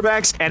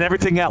Razorbacks and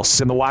everything else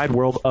in the wide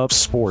world of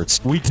sports.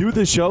 We do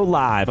the show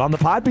live on the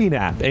Podbean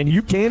app, and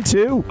you can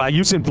too by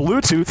using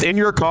Bluetooth in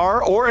your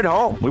car or at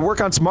home. We work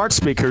on smart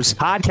speakers,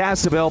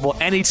 podcasts available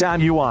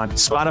anytime you want,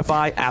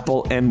 Spotify,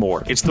 Apple, and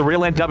more. It's The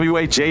Real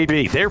NWA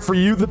JB, there for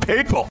you, the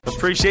people.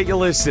 Appreciate you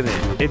listening.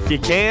 If you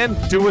can,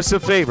 do us a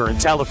favor and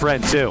tell a friend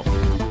weekend, too.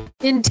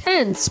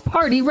 Intense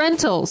Party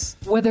Rentals.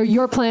 Whether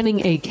you're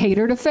planning a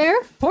catered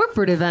affair,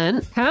 corporate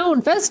event,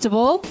 town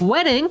festival,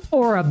 wedding,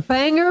 or a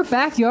banger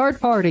backyard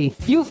party,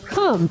 you've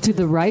come to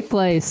the right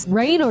place.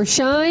 Rain or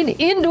shine,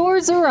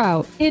 indoors or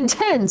out,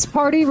 Intense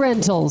Party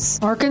Rentals,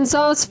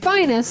 Arkansas's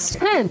finest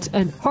tent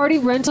and party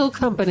rental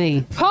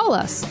company. Call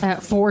us at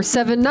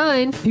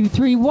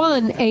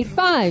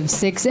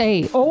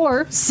 479-231-8568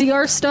 or see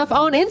our stuff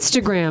on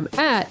Instagram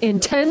at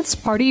Intense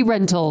Party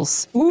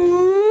Rentals.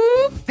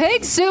 Ooh,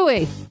 Pig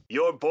Suey.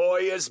 Your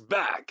boy is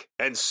back,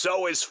 and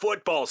so is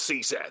football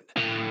season.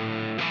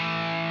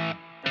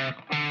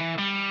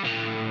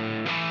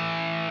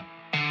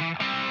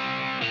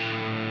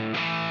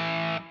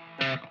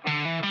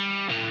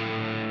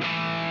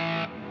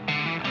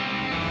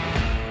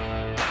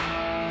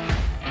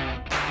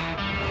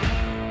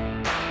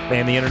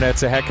 Man, the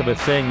internet's a heck of a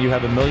thing. You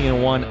have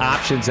 1,000,001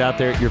 options out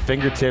there at your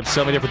fingertips.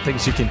 So many different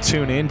things you can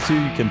tune into,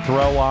 you can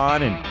throw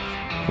on and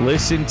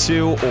listen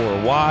to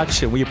or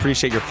watch. And we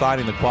appreciate your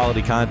finding the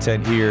quality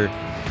content here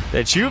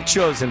that you've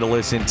chosen to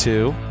listen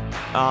to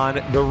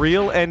on the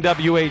Real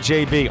NWA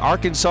JB,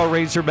 Arkansas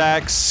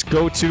Razorbacks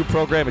go-to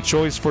program of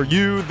choice for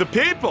you, the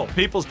people.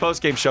 People's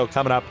postgame show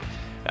coming up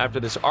after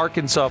this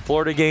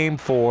Arkansas-Florida game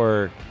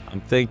for,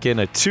 I'm thinking,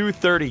 a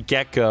 2:30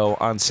 get-go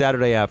on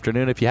Saturday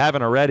afternoon. If you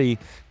haven't already,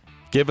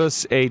 give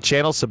us a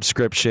channel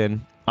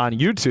subscription on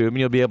YouTube, and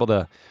you'll be able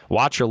to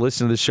watch or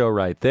listen to the show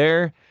right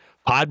there.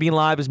 Podbean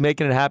Live is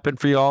making it happen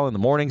for you all in the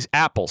mornings.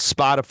 Apple,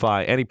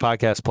 Spotify, any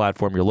podcast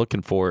platform you're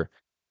looking for.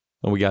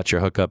 And we got your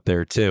hookup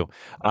there, too.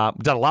 We've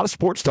done a lot of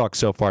sports talk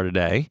so far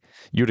today.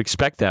 You'd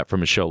expect that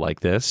from a show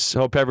like this.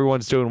 Hope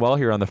everyone's doing well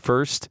here on the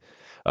 1st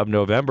of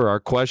November. Our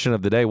question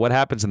of the day, what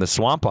happens in the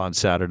swamp on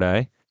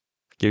Saturday?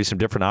 Give you some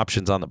different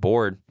options on the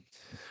board.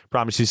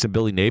 Promise you some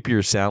Billy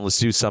Napier sound. Let's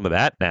do some of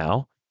that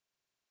now.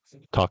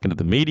 Talking to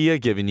the media,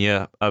 giving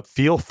you a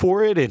feel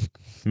for it. And,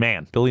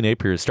 man, Billy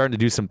Napier is starting to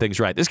do some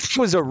things right. This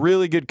guy was a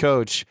really good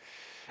coach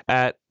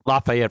at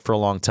Lafayette for a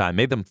long time.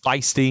 Made them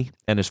feisty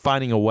and is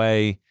finding a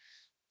way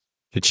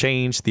to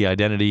change the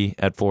identity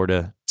at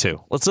Florida,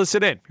 too. Let's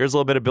listen in. Here's a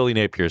little bit of Billy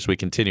Napier as we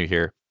continue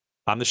here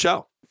on the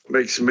show.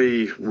 Makes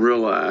me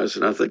realize,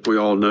 and I think we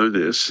all know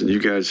this, and you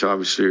guys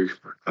obviously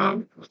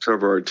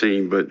cover our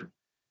team, but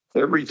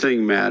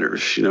everything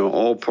matters. You know,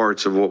 all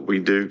parts of what we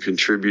do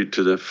contribute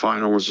to the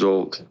final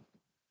result.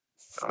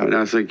 And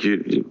I think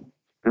you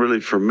really,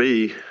 for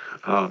me,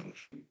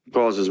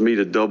 causes me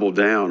to double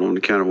down on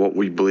kind of what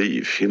we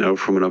believe, you know,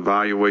 from an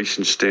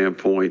evaluation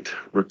standpoint,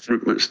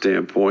 recruitment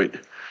standpoint,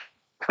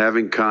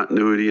 having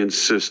continuity and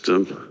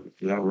system,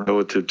 you know,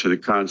 relative to the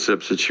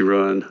concepts that you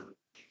run,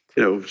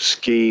 you know,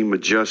 scheme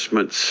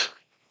adjustments.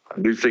 I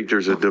do think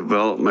there's a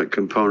development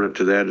component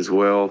to that as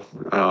well.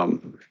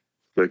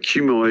 The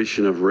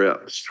accumulation of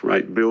reps,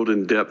 right?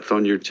 Building depth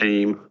on your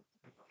team.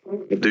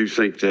 I do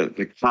think that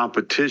the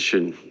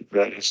competition,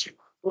 that is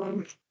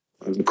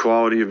the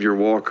quality of your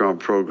walk-on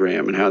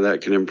program and how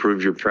that can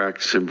improve your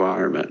practice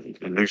environment.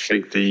 And I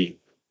think the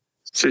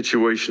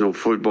situational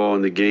football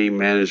and the game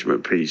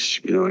management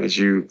piece, you know, as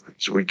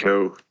we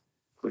go,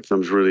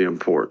 becomes really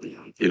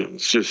important. You know,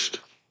 it's just,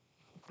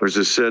 there's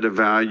a set of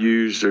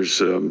values, there's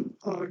a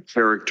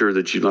character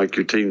that you'd like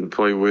your team to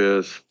play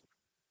with.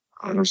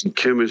 There's a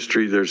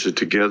chemistry, there's a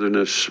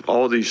togetherness.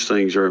 All these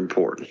things are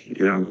important.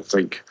 You know, I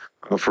think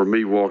for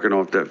me, walking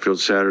off that field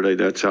Saturday,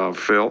 that's how I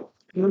felt.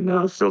 And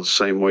I feel the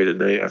same way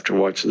today after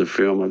watching the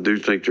film. I do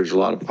think there's a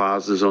lot of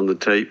positives on the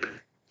tape.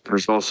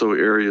 There's also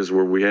areas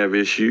where we have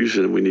issues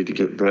and we need to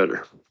get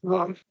better.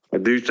 I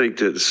do think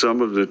that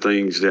some of the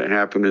things that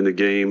happen in the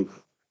game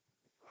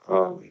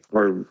are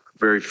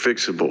very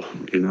fixable.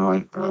 You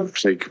know, I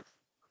think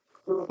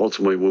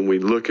ultimately when we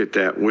look at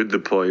that with the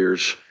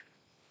players,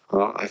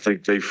 I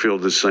think they feel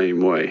the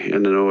same way.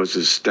 And I know as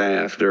a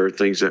staff, there are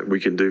things that we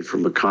can do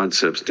from a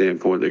concept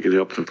standpoint that can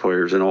help the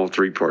players in all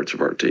three parts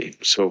of our team.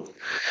 So,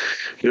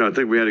 you know, I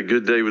think we had a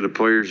good day with the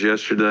players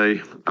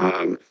yesterday.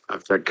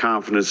 I've got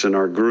confidence in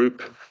our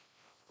group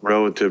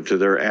relative to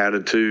their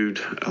attitude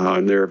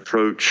and their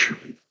approach.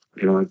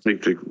 You know, I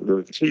think the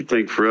key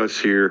thing for us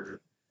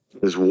here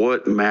is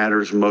what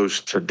matters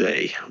most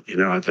today. You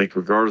know, I think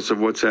regardless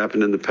of what's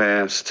happened in the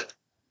past,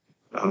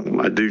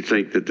 I do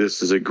think that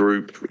this is a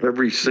group,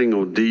 every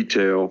single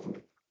detail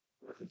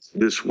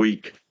this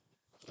week,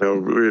 they'll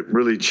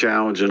really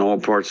challenging all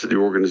parts of the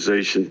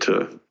organization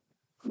to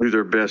do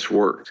their best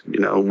work. You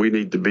know, we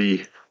need to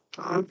be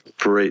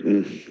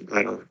operating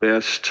at our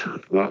best,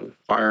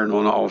 firing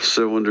on all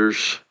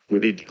cylinders. We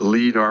need to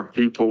lead our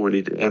people. We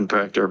need to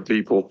impact our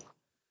people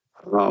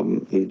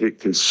and get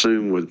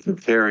consumed with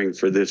preparing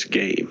for this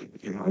game.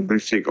 You know, I do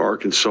think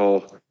Arkansas,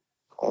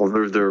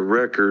 although their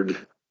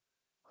record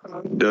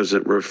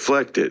doesn't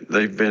reflect it,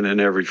 they've been in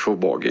every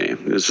football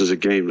game. This is a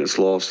game that's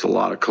lost a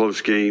lot of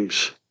close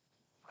games.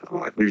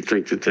 I do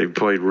think that they've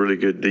played really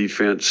good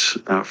defense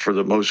for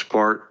the most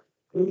part.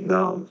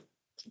 I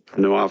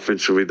know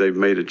offensively they've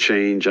made a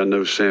change. I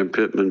know Sam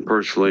Pittman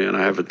personally, and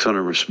I have a ton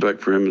of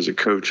respect for him as a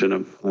coach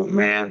and a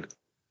man.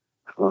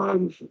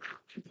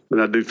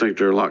 And I do think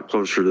they're a lot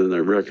closer than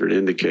their record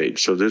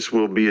indicates. So this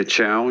will be a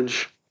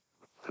challenge.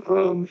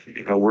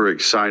 We're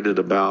excited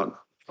about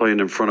playing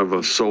in front of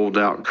a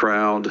sold-out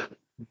crowd.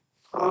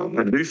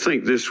 I do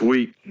think this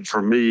week,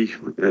 for me,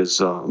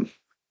 is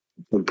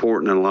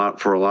important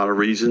for a lot of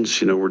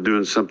reasons. We're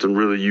doing something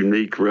really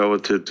unique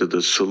relative to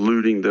the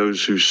saluting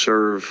those who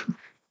serve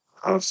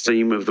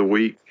theme of the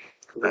week.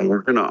 And we're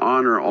going to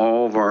honor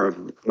all of our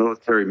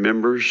military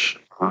members,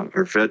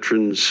 our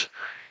veterans,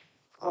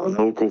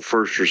 local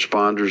first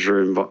responders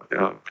are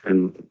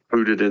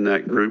included in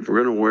that group.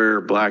 We're going to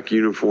wear black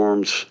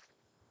uniforms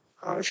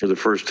for the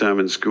first time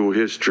in school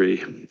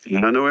history.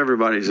 And I know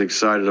everybody's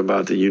excited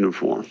about the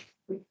uniform,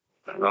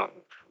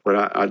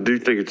 but I do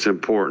think it's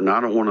important.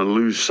 I don't want to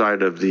lose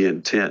sight of the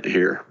intent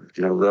here,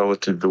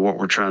 relative to what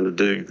we're trying to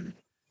do.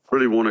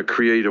 Really want to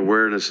create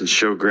awareness and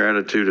show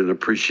gratitude and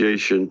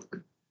appreciation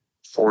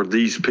for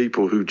these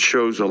people who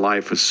chose a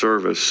life of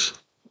service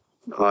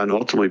and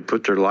ultimately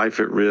put their life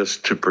at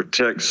risk to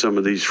protect some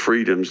of these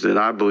freedoms that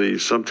I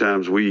believe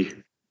sometimes we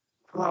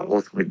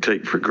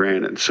take for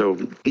granted. So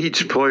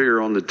each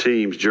player on the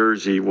team's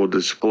jersey will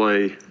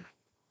display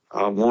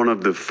one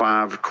of the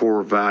 5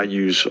 core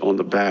values on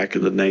the back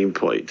of the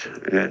nameplate.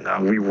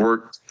 And we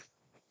worked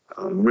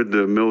with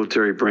the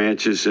military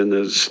branches in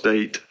the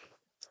state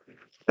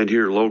and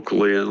here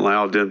locally and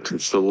allowed them to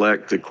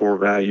select the core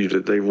value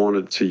that they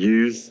wanted to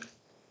use.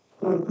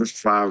 The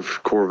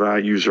 5 core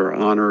values are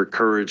honor,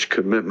 courage,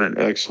 commitment,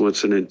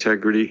 excellence, and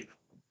integrity.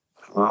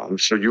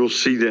 So you'll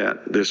see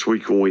that this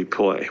week when we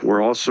play.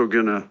 We're also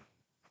going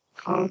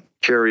to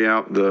carry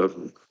out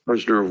the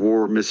prisoner of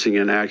war missing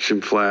in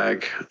action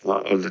flag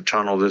of the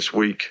tunnel this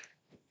week.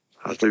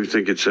 I do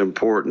think it's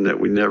important that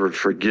we never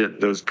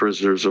forget those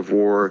prisoners of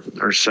war,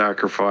 their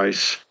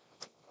sacrifice,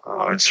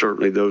 and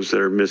certainly those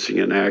that are missing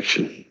in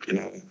action.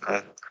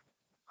 I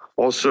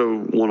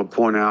also want to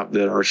point out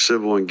that our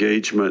civil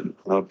engagement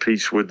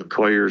piece with the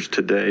players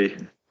today,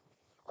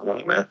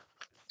 at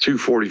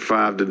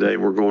 2:45 today,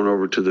 we're going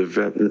over to the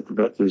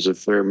Veterans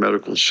Affairs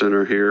Medical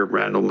Center here,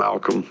 Randall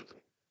Malcolm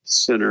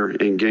Center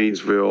in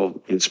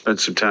Gainesville, and spend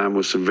some time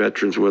with some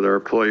veterans with our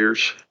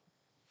players.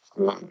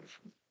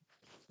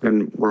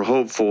 And we're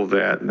hopeful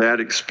that that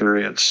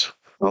experience,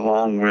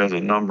 along with a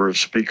number of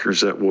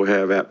speakers that we'll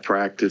have at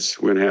practice,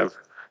 we're going to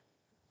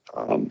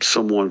have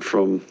someone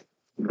from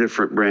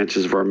different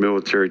branches of our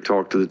military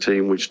talk to the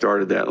team. We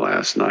started that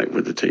last night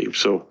with the team.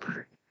 So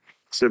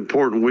it's an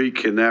important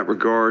week in that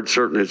regard.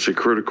 Certainly it's a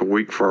critical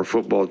week for our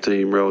football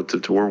team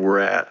relative to where we're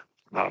at.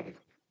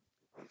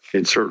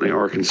 And certainly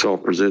Arkansas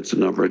presents a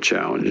number of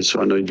challenges.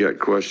 So I know you got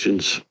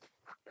questions.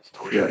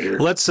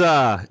 Let's,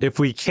 if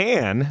we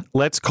can,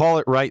 let's call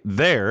it right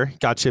there.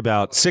 Got you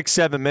about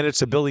 6-7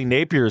 minutes of Billy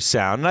Napier's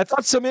sound. And I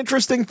thought some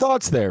interesting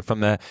thoughts there from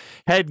the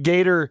head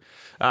Gator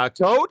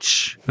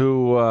coach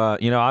who,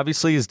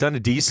 obviously has done a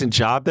decent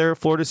job there at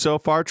Florida so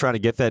far, trying to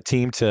get that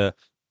team to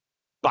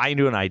buy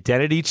into an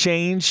identity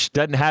change.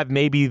 Doesn't have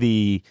maybe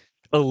the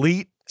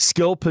elite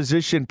skill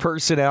position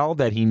personnel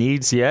that he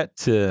needs yet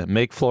to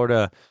make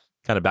Florida,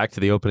 kind of back to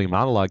the opening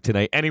monologue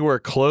tonight, anywhere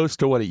close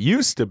to what it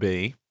used to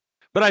be.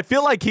 But I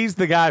feel like he's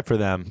the guy for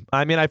them.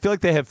 I mean, I feel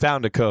like they have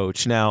found a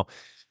coach. Now,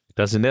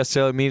 doesn't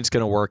necessarily mean it's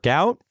going to work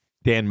out.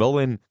 Dan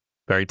Mullen,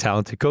 very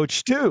talented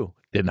coach too.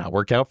 Did not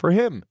work out for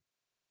him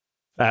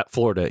at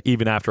Florida,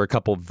 even after a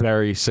couple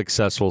very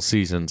successful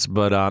seasons.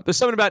 But there's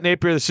something about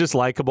Napier that's just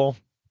likable.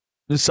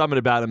 There's something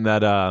about him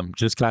that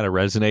just kind of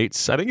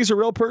resonates. I think he's a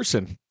real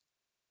person.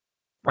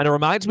 And it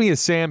reminds me of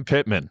Sam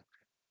Pittman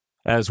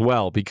as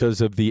well, because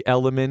of the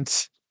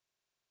element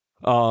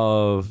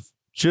of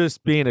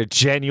just being a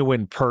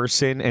genuine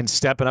person and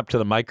stepping up to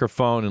the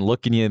microphone and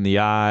looking you in the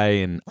eye.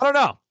 And I don't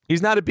know.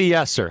 He's not a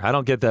BSer. I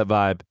don't get that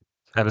vibe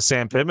out of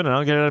Sam Pittman. I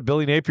don't get it out of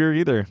Billy Napier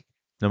either.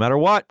 No matter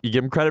what, you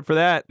give him credit for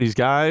that. These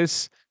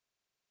guys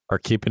are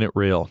keeping it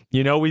real.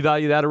 We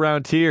value that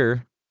around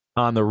here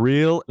on the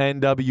Real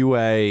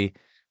NWA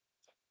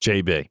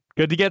JB.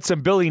 Good to get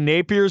some Billy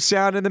Napier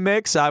sound in the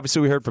mix.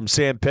 Obviously, we heard from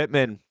Sam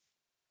Pittman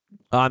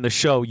on the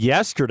show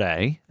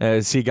yesterday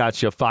as he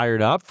got you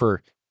fired up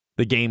for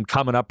the game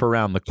coming up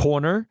around the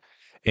corner.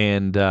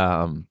 And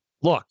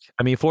look,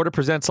 I mean, Florida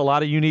presents a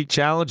lot of unique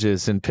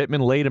challenges, and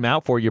Pittman laid them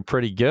out for you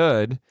pretty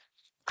good.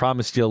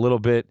 Promised you a little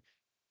bit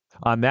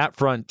on that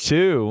front,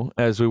 too,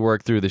 as we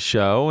work through the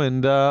show.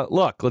 And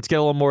look, let's get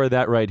a little more of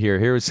that right here.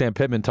 Here is Sam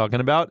Pittman talking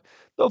about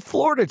the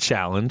Florida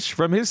challenge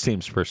from his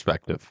team's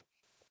perspective.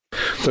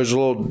 There's a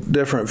little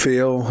different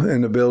feel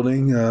in the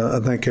building. I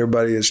think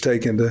everybody has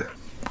taken to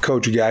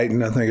Coach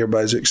Guyton. I think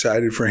everybody's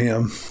excited for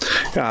him.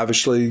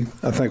 Obviously,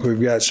 I think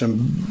we've got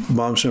some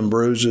bumps and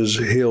bruises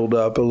healed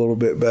up a little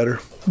bit better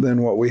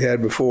than what we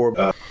had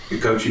before.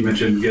 Coach, you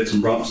mentioned get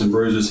some bumps and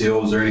bruises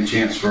healed. Is there any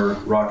chance for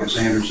Rocket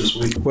Sanders this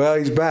week? Well,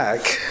 he's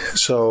back,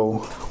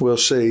 so we'll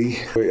see.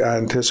 I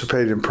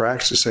anticipated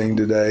practicing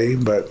today,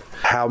 but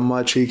how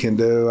much he can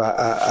do,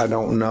 I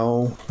don't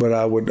know. But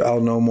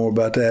I'll know more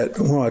about that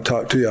when I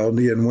talk to y'all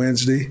again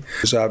Wednesday.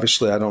 Because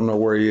obviously, I don't know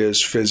where he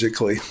is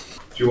physically.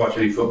 you watch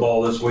any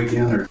football this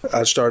weekend? Or?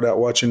 I started out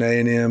watching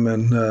A&M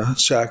in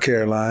South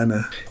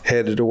Carolina,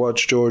 headed to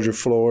watch Georgia,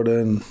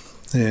 Florida,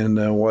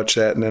 and watched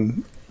that, and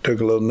then took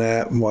a little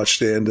nap and watched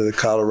the end of the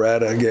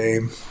Colorado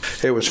game.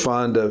 It was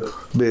fun to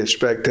be a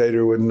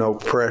spectator with no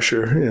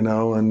pressure, and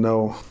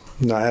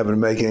not having to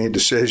make any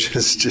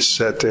decisions, just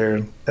sat there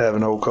and have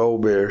an old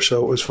cold beer,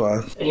 so it was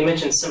fun. And you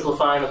mentioned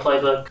simplifying the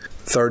playbook.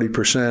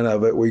 30%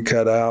 of it we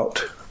cut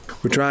out.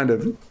 We're trying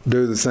to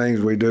do the things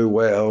we do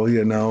well,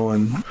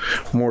 and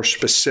more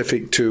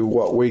specific to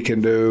what we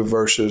can do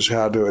versus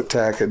how to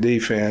attack a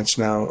defense.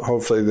 Now,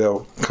 hopefully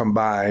they'll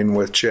combine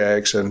with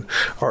checks and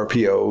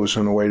RPOs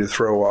and a way to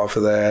throw off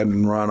of that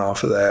and run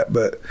off of that.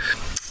 But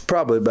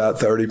probably about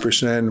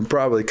 30%, and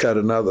probably cut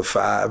another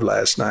 5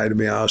 last night, to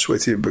be honest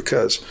with you,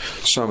 because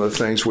some of the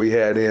things we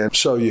had in.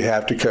 So you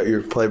have to cut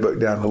your playbook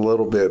down a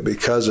little bit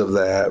because of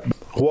that.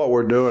 What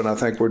we're doing, I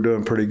think we're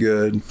doing pretty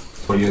good.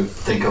 What do you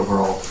think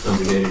overall of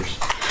the Gators?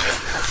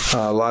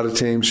 A lot of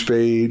team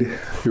speed.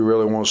 You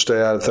really want to stay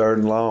out of third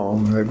and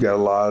long. They've got a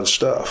lot of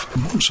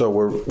stuff. So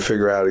we're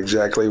figure out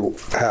exactly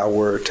how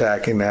we're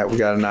attacking that. We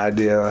got an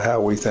idea of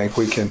how we think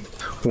we can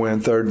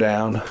win third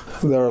down.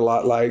 They're a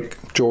lot like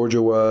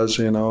Georgia was,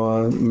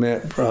 odd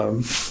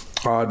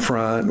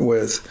front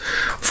with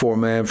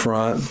 4-man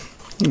front,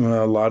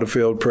 a lot of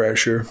field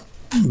pressure,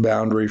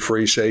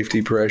 boundary-free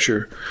safety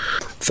pressure.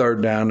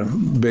 Third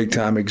down,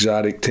 big-time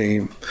exotic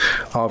team.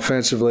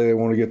 Offensively, they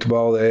want to get the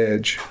ball to the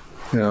edge,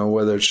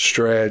 whether it's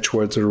stretch,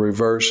 whether it's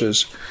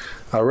reverses.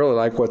 I really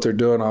like what they're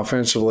doing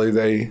offensively.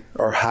 They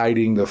are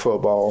hiding the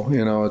football.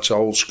 It's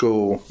old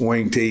school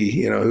wing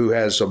T, who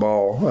has the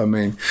ball. I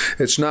mean,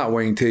 it's not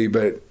wing T,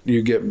 but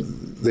you get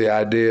the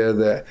idea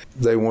that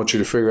they want you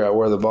to figure out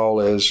where the ball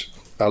is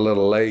a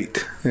little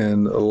late,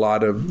 and a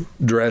lot of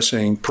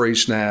dressing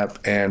pre-snap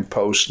and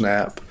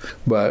post-snap.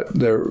 But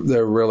they're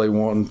really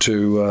wanting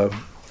to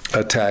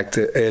attack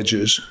the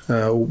edges,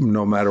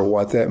 no matter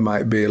what that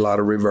might be. A lot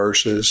of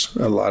reverses,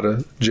 a lot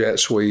of jet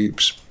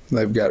sweeps.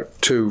 They've got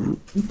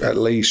at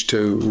least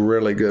two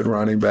really good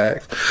running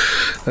backs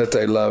that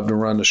they love to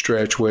run the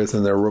stretch with,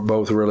 and they're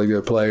both really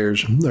good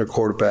players. Their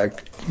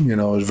quarterback,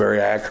 is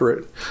very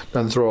accurate.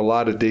 Doesn't throw a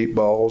lot of deep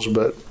balls,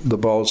 but the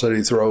balls that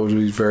he throws,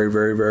 he's very,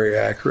 very, very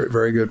accurate.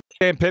 Very good.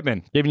 Dan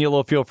Pittman giving you a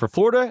little feel for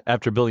Florida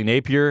after Billy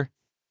Napier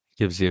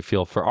gives you a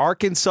feel for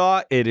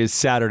Arkansas. It is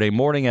Saturday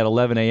morning at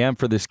 11 a.m.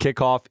 for this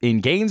kickoff in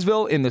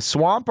Gainesville in the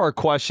Swamp. Our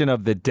question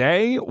of the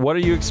day, what are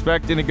you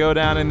expecting to go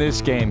down in this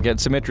game?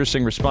 Get some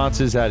interesting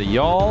responses out of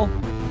y'all.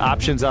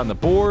 Options on the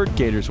board.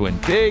 Gators win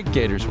big.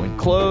 Gators win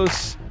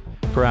close.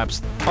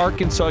 Perhaps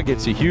Arkansas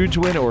gets a huge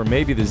win, or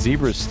maybe the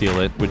Zebras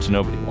steal it, which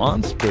nobody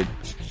wants, but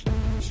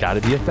got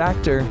to be a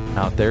factor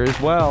out there as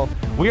well.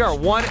 We are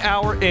 1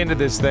 hour into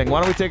this thing.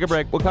 Why don't we take a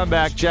break? We'll come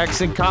back.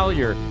 Jackson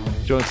Collier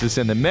joins us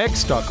in the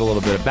mix, talk a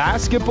little bit of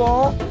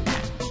basketball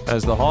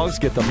as the Hogs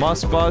get the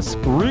Must Bus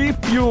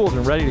refueled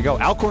and ready to go.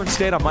 Alcorn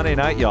State on Monday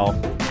night, y'all.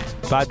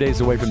 5 days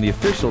away from the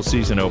official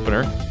season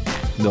opener.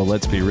 Though,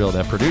 let's be real,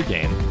 that Purdue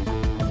game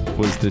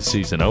was the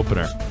season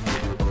opener.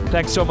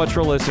 Thanks so much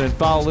for listening.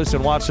 Follow,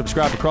 listen, watch,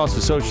 subscribe across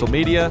the social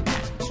media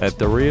at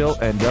The Real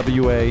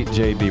NWA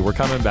JB. We're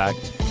coming back.